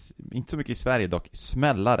finns, inte så mycket i Sverige dock,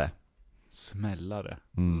 smällare. Smällare.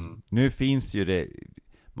 Nu finns ju det...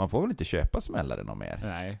 Man får väl inte köpa smällare någon mer.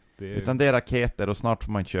 Nej. Utan det är raketer, och snart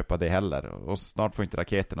får man inte köpa det heller. Och snart får inte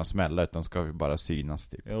raketerna smälla, utan ska vi bara synas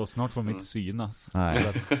typ. Ja, och snart får de inte synas.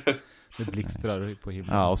 Nej. Det blixtrar på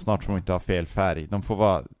himlen. Ja, och snart får de inte ha fel färg. De får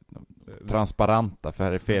vara transparenta, för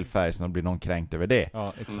här är fel färg, så då blir någon kränkt över det.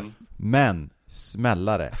 Ja, exakt. Men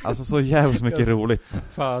smällare, alltså så jävligt mycket roligt.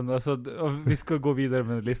 Fan, alltså vi ska gå vidare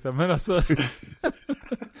med listan, men alltså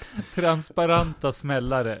transparenta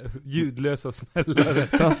smällare, ljudlösa smällare,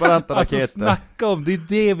 transparenta raketer. Alltså snacka om, det är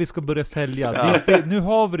det vi ska börja sälja. Ja. Nu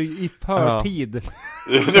har vi det i förtid.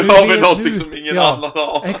 Nu har vi någonting som ingen annan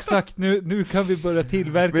har. Exakt, nu kan vi börja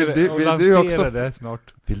tillverka det och lansera det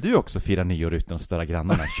snart. Vill du också fira nyår utan att störa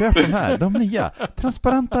grannarna? Köp de här, de nya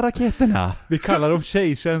transparenta raketerna. Vi kallar dem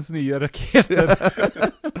Tjejtjänsts nya raketer.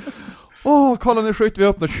 Kolla, nu skjuter vi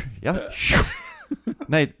upp nu. Ja.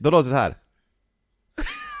 Nej, då låter det här.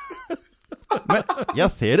 Men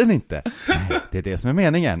jag ser den inte. Nej, det är det som är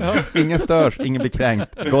meningen. Ingen störs, ingen blir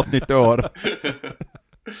kränkt. Gott nytt år.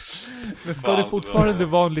 Men ska det fortfarande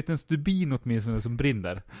vara en liten stubin åtminstone som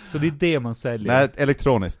brinner? Så det är det man säljer. Nej,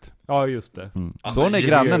 elektroniskt. Ja, just det. Alltså, så när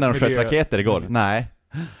grannen när de sköt raketer igår. Nej.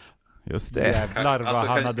 Just det. Jävlar vad alltså,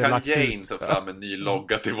 han hade lagt Jane ut. ta fram en ny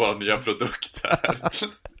logga till våra nya produkter?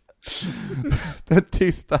 Den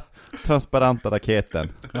tysta, transparenta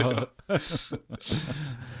raketen.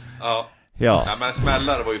 Ja, men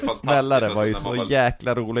smällare var ju fantastiskt. Smällare var ju så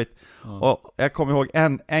jäkla roligt. Och jag kommer ihåg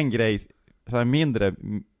en grej, så här mindre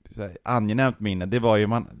så här angenämt minne. Det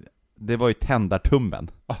var ju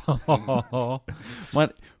tändartummen.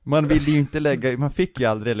 Man ville ju inte lägga, man fick ju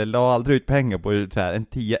aldrig, eller la aldrig ut pengar på så här, en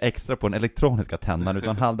 10 extra på den elektroniska tändaren,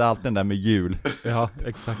 utan hade alltid den där med hjul. Ja,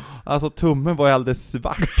 exakt. Alltså tummen var ju alldeles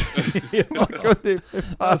svart. Ja.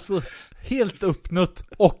 Alltså helt uppnött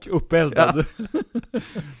och uppeldad.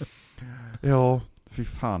 Ja, fy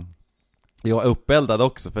fan. Jag var uppeldad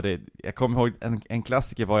också för det. Jag kommer ihåg en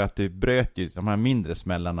klassiker var ju att du bröt ju de här mindre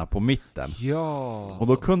smällarna på mitten. Ja. Och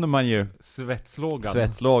då kunde man ju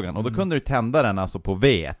Svetslågan. Och då kunde du tända den alltså på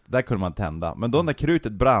ved. Där kunde man tända. Men då när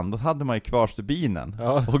krutet brann, då hade man ju kvar stubinen.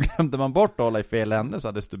 Ja. Och glömde man bort att hålla i fel ände så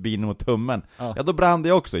hade stubinen mot tummen. Ja, då brann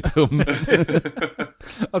det också i tummen.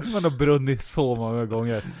 Alltså man har brunnit så många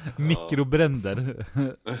gånger. Mikrobränder.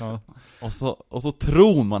 Ja. Och så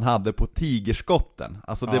tron man hade på tigerskotten.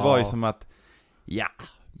 Alltså det var ju som att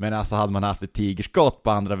men alltså hade man haft ett tigerskott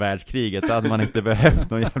på andra världskriget, då hade man inte behövt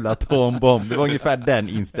någon jävla atombomb. Det var ungefär den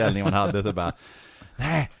inställningen man hade. Så bara,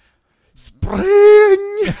 nej,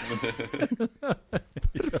 spring!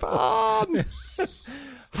 För fan!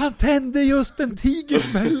 Han tände just en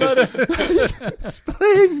tigersmällare.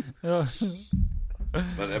 Spring! Ja.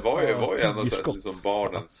 Men det var ju ändå så liksom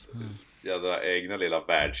barnens jävla egna lilla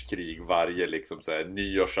världskrig. Varje liksom så här,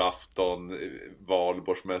 nyårsafton,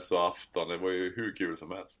 valborgsmässoafton. Det var ju hur kul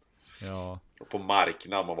som helst. Ja. Och på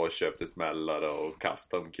marknaden man var och köpte smällare och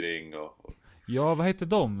kastade omkring och... Ja, vad heter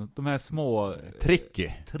de? De här små... Tricky,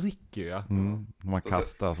 ja. Man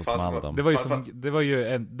kastade och så small dem.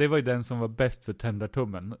 Det var ju den som var bäst för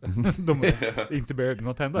tändartummen. De inte behövde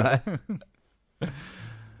något tändare.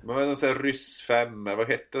 Men vad är det så här ryss 5, vad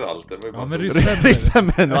hette allt det? Ja, men ryss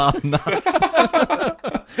 5 är något annat.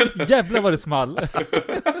 Jävlar vad det small.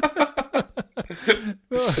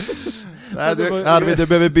 Nej, Arvid, du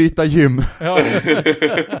behöver byta gym. Ja.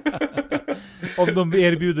 Om de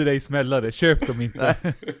erbjuder dig smällare, köp dem inte.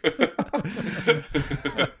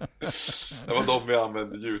 Det var de vi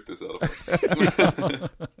använde Jutis i alla fall.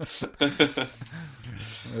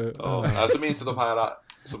 Alltså minns jag de här...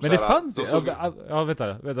 Men det fanns ju,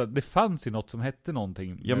 vänta, det fanns ju något som hette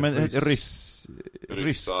någonting. Ja, men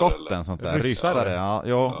ryssskotten, sånt där. Ryssare,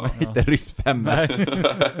 men inte ryssfemmor.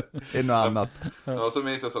 Det är något annat. Ja, och så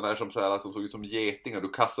minns jag sådana här som såg ut som getingar. Du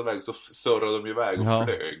kastade iväg så surrade de iväg och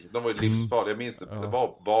flög. De var ju livsfarliga. Jag minns det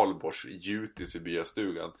var Valborgs Jutis i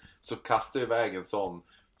byastugan. Så kastade iväg en sån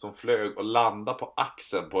som flög och landade på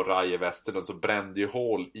axeln på Raje Västern, så brände ju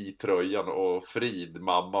hål i tröjan, och Frid,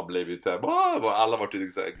 mamma, blev ju såhär, alla var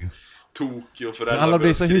typ såhär tokig, och föräldrar alla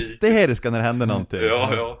blev så hysteriska när det hände någonting.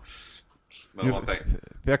 Ja. Men man tänkte,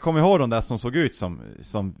 för jag kommer ihåg de där som såg ut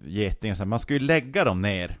som getingar, så man skulle ju lägga dem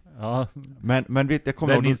ner. Ja. Men vet jag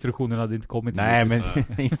kommer ihåg instruktionen hade inte kommit. Nej, men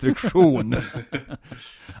instruktion.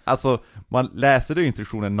 Alltså, man läser du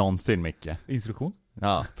instruktionen någonsin, Micke? Instruktion?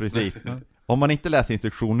 Ja, precis. Om man inte läser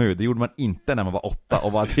instruktion nu, det gjorde man inte när man var 8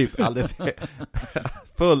 och var typ alldeles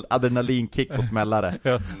full adrenalinkick på smällare.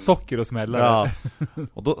 Ja, socker och smällare. Ja.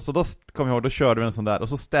 Och då kom jag ihåg, då körde vi en sån där och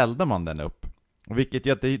så ställde man den upp. Och vilket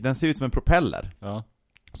gör att den ser ut som en propeller. Ja.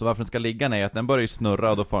 Så varför den ska ligga ner är att den börjar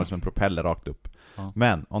snurra och då får den som en propeller rakt upp. Ja.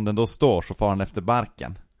 Men om den då står så får den efter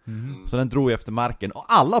marken. Så den drog efter marken. Och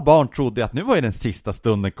alla barn trodde att nu var ju den sista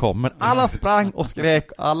stunden kommen. Alla sprang och skrek.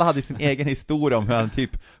 Alla hade sin egen historia om hur han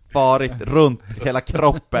typ farit runt hela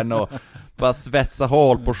kroppen och bara svetsa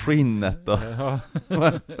hål på skinnet. Och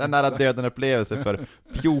den här döden upplevelse för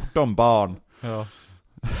 14 barn. Ja.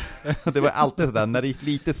 Det var alltid sådär, när det gick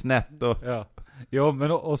lite snett och... Ja,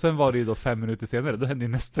 men och sen var det ju då 5 minuter senare, då hände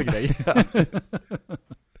ju nästa grej. Nej,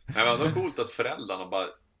 men det var coolt att föräldrarna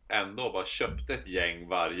bara köpte ett gäng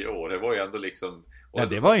varje år. Det var ju ändå liksom... Ja,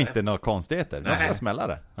 det var ju inte några konstigheter. Man ska smälla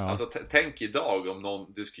det. Ja. Alltså tänk idag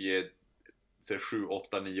om du skulle ge 7,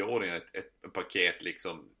 8, 9-åringar ett paket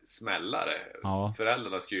liksom smällare. Ja.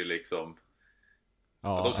 Föräldrarna skulle ju liksom...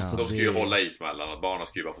 Ja, de skulle ju hålla i smällarna. Barnen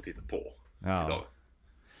skulle ju bara få titta på idag.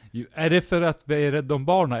 Är det för att vi är rädda om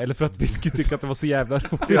barnen, eller för att vi skulle tycka att det var så jävla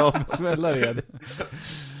roligt med smällare igen?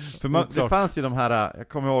 För det fanns ju de här, jag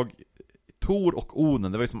kommer ihåg Tor och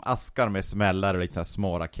Onen, det var ju som askar med smällare och liksom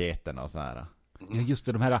små raketerna och så här. Ja, just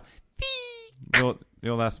det, de här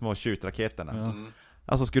de här små tjutraketerna. Ja.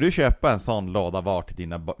 Alltså, skulle du köpa en sån låda var till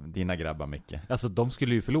dina grabbar, Micke? Alltså, de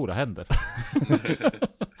skulle ju förlora händer.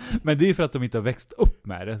 Men det är ju för att de inte har växt upp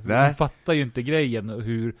med det. De fattar ju inte grejen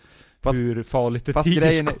hur farligt ett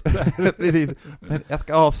tigerskott är. Precis. Men jag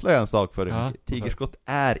ska avslöja en sak för dig. Ja. Tigerskott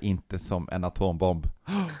är inte som en atombomb.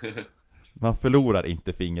 Man förlorar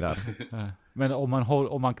inte fingrar. Men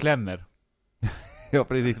om man klämmer. Ja,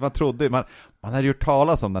 precis. Man trodde man hade gjort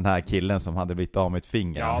talas om den här killen som hade blivit av med ett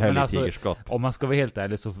finger. Ja, men alltså, om man ska vara helt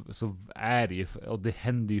ärlig så är det ju, och det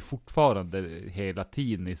händer ju fortfarande hela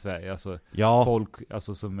tiden i Sverige. Alltså, folk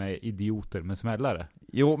alltså, som är idioter med smällare.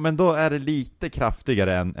 Jo, men då är det lite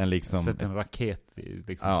kraftigare än liksom... Sätt en raket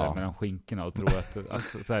liksom, så här, mellan skinkorna och tror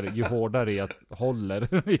att så här, ju hårdare jag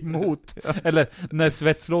håller emot, eller när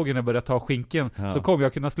svetslågorna börjar ta skinken, så kommer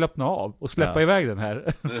jag kunna slappna av och släppa iväg den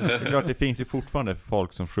här. Det är klart, det finns ju fortfarande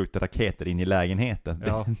folk som skjuter raketer in i lägenheten.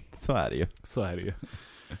 Ja. Så är det ju. Så är det ju.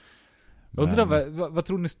 Jag undrar, vad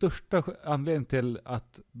tror ni största anledningen till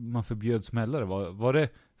att man förbjöd smällare var? Var det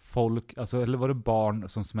folk, alltså, eller var det barn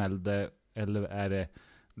som smällde, eller är det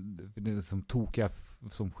som tokiga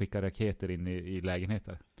som skickar raketer in i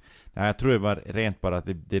lägenheter? Ja, jag tror det var rent bara att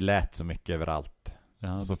det lät så mycket överallt.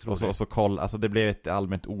 Ja, och så koll, alltså det blev ett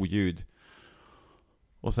allmänt oljud.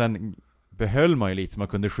 Och sen behöll man ju lite så man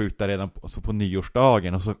kunde skjuta redan på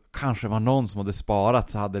nyårsdagen, och så kanske var någon som hade sparat,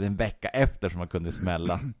 så hade det en vecka efter som man kunde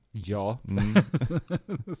smälla. Ja,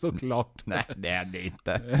 såklart. Nej, det är det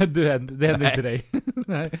inte. Det händer inte dig.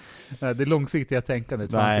 Nej, det långsiktiga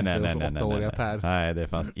tänkandet fanns inte hos 8-åriga Per. Nej, det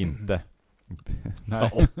fanns inte.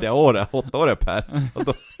 Nej. 8-åriga Per.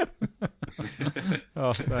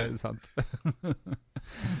 Ja, det är sant.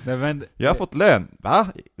 Nej, men... Jag har fått lön. Va?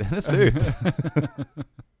 Den är slut.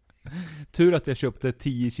 Tur att jag köpte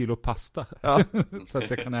 10 kilo pasta. Ja. Så att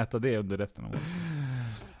jag kan äta det under resten av året.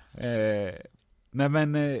 Nej,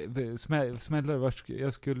 men smällare,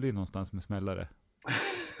 jag skulle ju någonstans med smällare.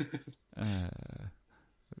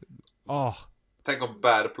 Tänk om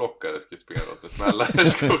bärplockare skulle springa runt med smällare.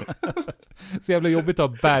 Så jävla jobbigt att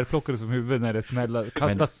ha bärplockare som huvud när det smäller.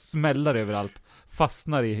 Kasta smällare överallt.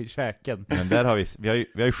 Fastnar i käken. Men där har vi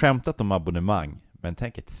har ju skämtat om abonnemang. Men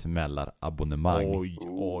tänk ett smällarabonnemang.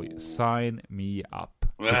 Oj, sign me up.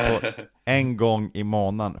 En gång i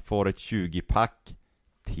månaden får ett 20-pack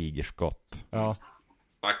tigerskott. Ja.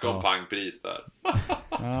 Snacka om pangpris där.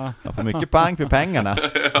 Ja. Jag får mycket pang för pengarna.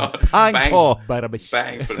 Ja. Pang på! Bang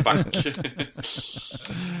för bank.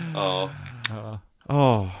 Ja.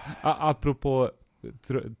 Oh. Apropå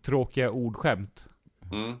tråkiga ordskämt.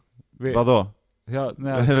 Vadå? Ja,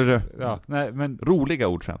 nej, men roliga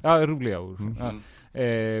ordskämt. Ja, roliga ord.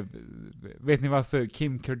 Vet ni varför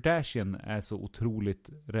Kim Kardashian är så otroligt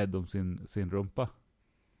rädd om sin rumpa?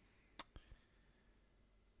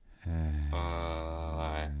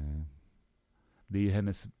 Nej. Det är ju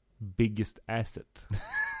hennes biggest asset.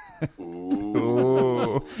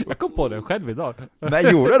 Jag kom på den själv idag.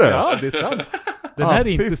 Nej, gjorde du? Ja, det är sant. Den här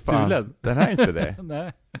är inte stulen. Den här är inte det.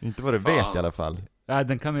 Nej. Inte vad du vet i alla fall. Nej,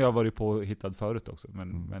 den kan ju ha varit påhittad förut också.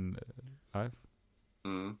 Men nej.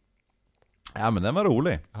 Ja, men den var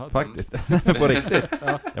rolig. Faktiskt. På riktigt.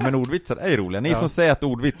 Ja, men ordvitsar är ju roliga. Ni som säger att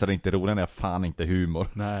ordvitsar inte är roliga, är fan inte humor.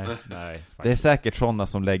 Nej. Faktiskt. Det är säkert sådana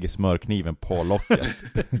som lägger smörkniven på locket.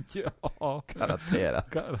 Ja.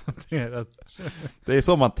 Garanterat. Det Det är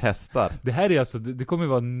så man testar. Det här är alltså, det kommer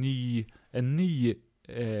vara en ny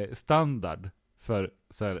standard för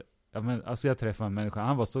så här. Ja, men, alltså jag träffade en människa,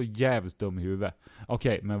 han var så jävligt dum i huvudet.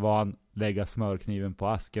 Okej, men var han lägga smörkniven på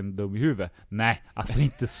asken dum i huvudet? Nej, alltså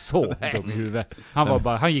inte så dum i huvudet.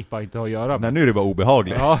 Han gick bara inte att göra med. Nej, nu är det bara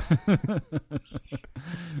obehagligt. Ja.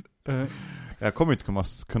 Jag kommer inte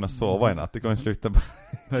kunna sova i natt. Det kommer sluta.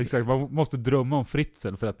 Exakt, man måste drömma om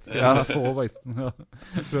Fritzl för att sova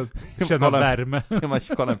för att känna värme. Man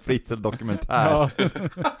kolla en Fritzl-dokumentär. Ja.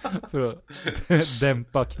 För att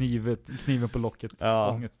dämpa kniven på locket.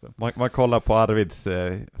 Ja. Man kollar på Arvids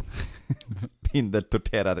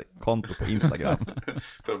spindeltorterade konto på Instagram.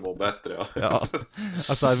 För att må bättre, ja.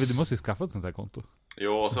 Alltså Arvid, du måste ju skaffa ett sånt här konto.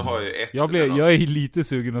 Jo, så har jag ju ett. Jag är lite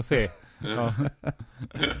sugen att se. Ja.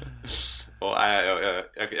 Och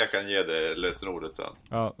jag kan ge det lösenordet sen.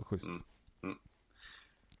 Ja, schysst.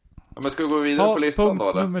 Ja, men ska vi gå vidare på listan då,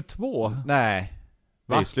 eller? nummer 2. Nej.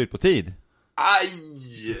 Det är ju slut på tid.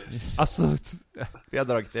 Aj! Alltså, vi har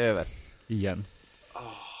dragit över. Igen.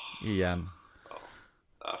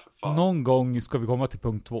 Någon gång ska vi komma till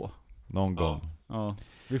punkt 2. Någon gång. Ja.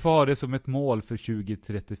 Vi får ha det som ett mål för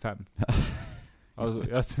 2035.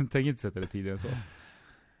 Alltså, jag tänker inte sätta det tidigare än så.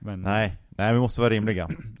 Men... Nej, vi måste vara rimliga.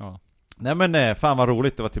 Ja. Nej, men fan vad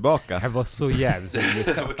roligt att vara tillbaka. Det var så jävligt roligt.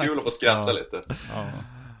 Det var kul att få skratta lite.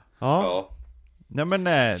 Ja. Nej,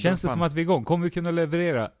 men känns det som att vi är igång? Kommer vi kunna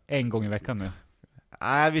leverera en gång i veckan nu?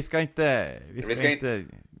 Nej, vi ska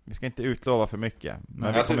inte utlova för mycket.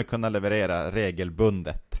 Men vi kommer kunna leverera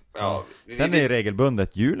regelbundet. Ja, sen är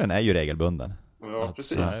regelbundet. Julen är ju regelbunden. Ja,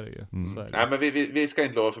 precis. Så är det ju. Nej, men vi ska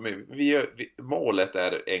inte lova för mycket. Målet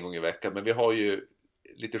är en gång i veckan, men vi har ju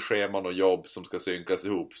lite scheman och jobb som ska synkas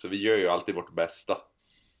ihop. Så vi gör ju alltid vårt bästa.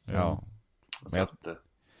 Ja.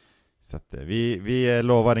 Så att vi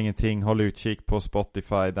lovar ingenting. Håll utkik på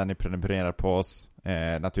Spotify där ni prenumererar på oss.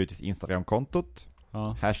 Naturligtvis Instagram-kontot.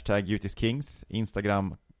 #UtisKings.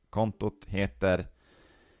 Instagram-kontot heter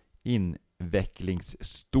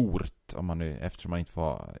invecklingsstort om man nu, eftersom man inte får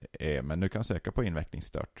ha men nu kan söka på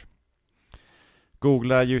invecklingsstört.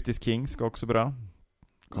 Googla Jutis King ska också bra.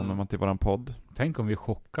 Kommer man till våran podd. Tänk om vi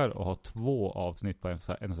chockar och har 2 avsnitt på en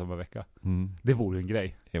och samma vecka. Det vore en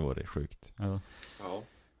grej. Det vore sjukt. Ja.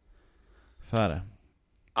 Så är det.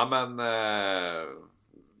 Ja, men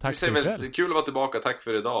tack för ikväll. Det är kul att vara tillbaka. Tack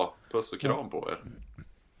för idag. Puss och kram på er.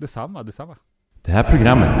 Detsamma. Det här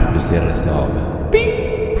programmet producerades av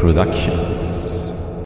Productions.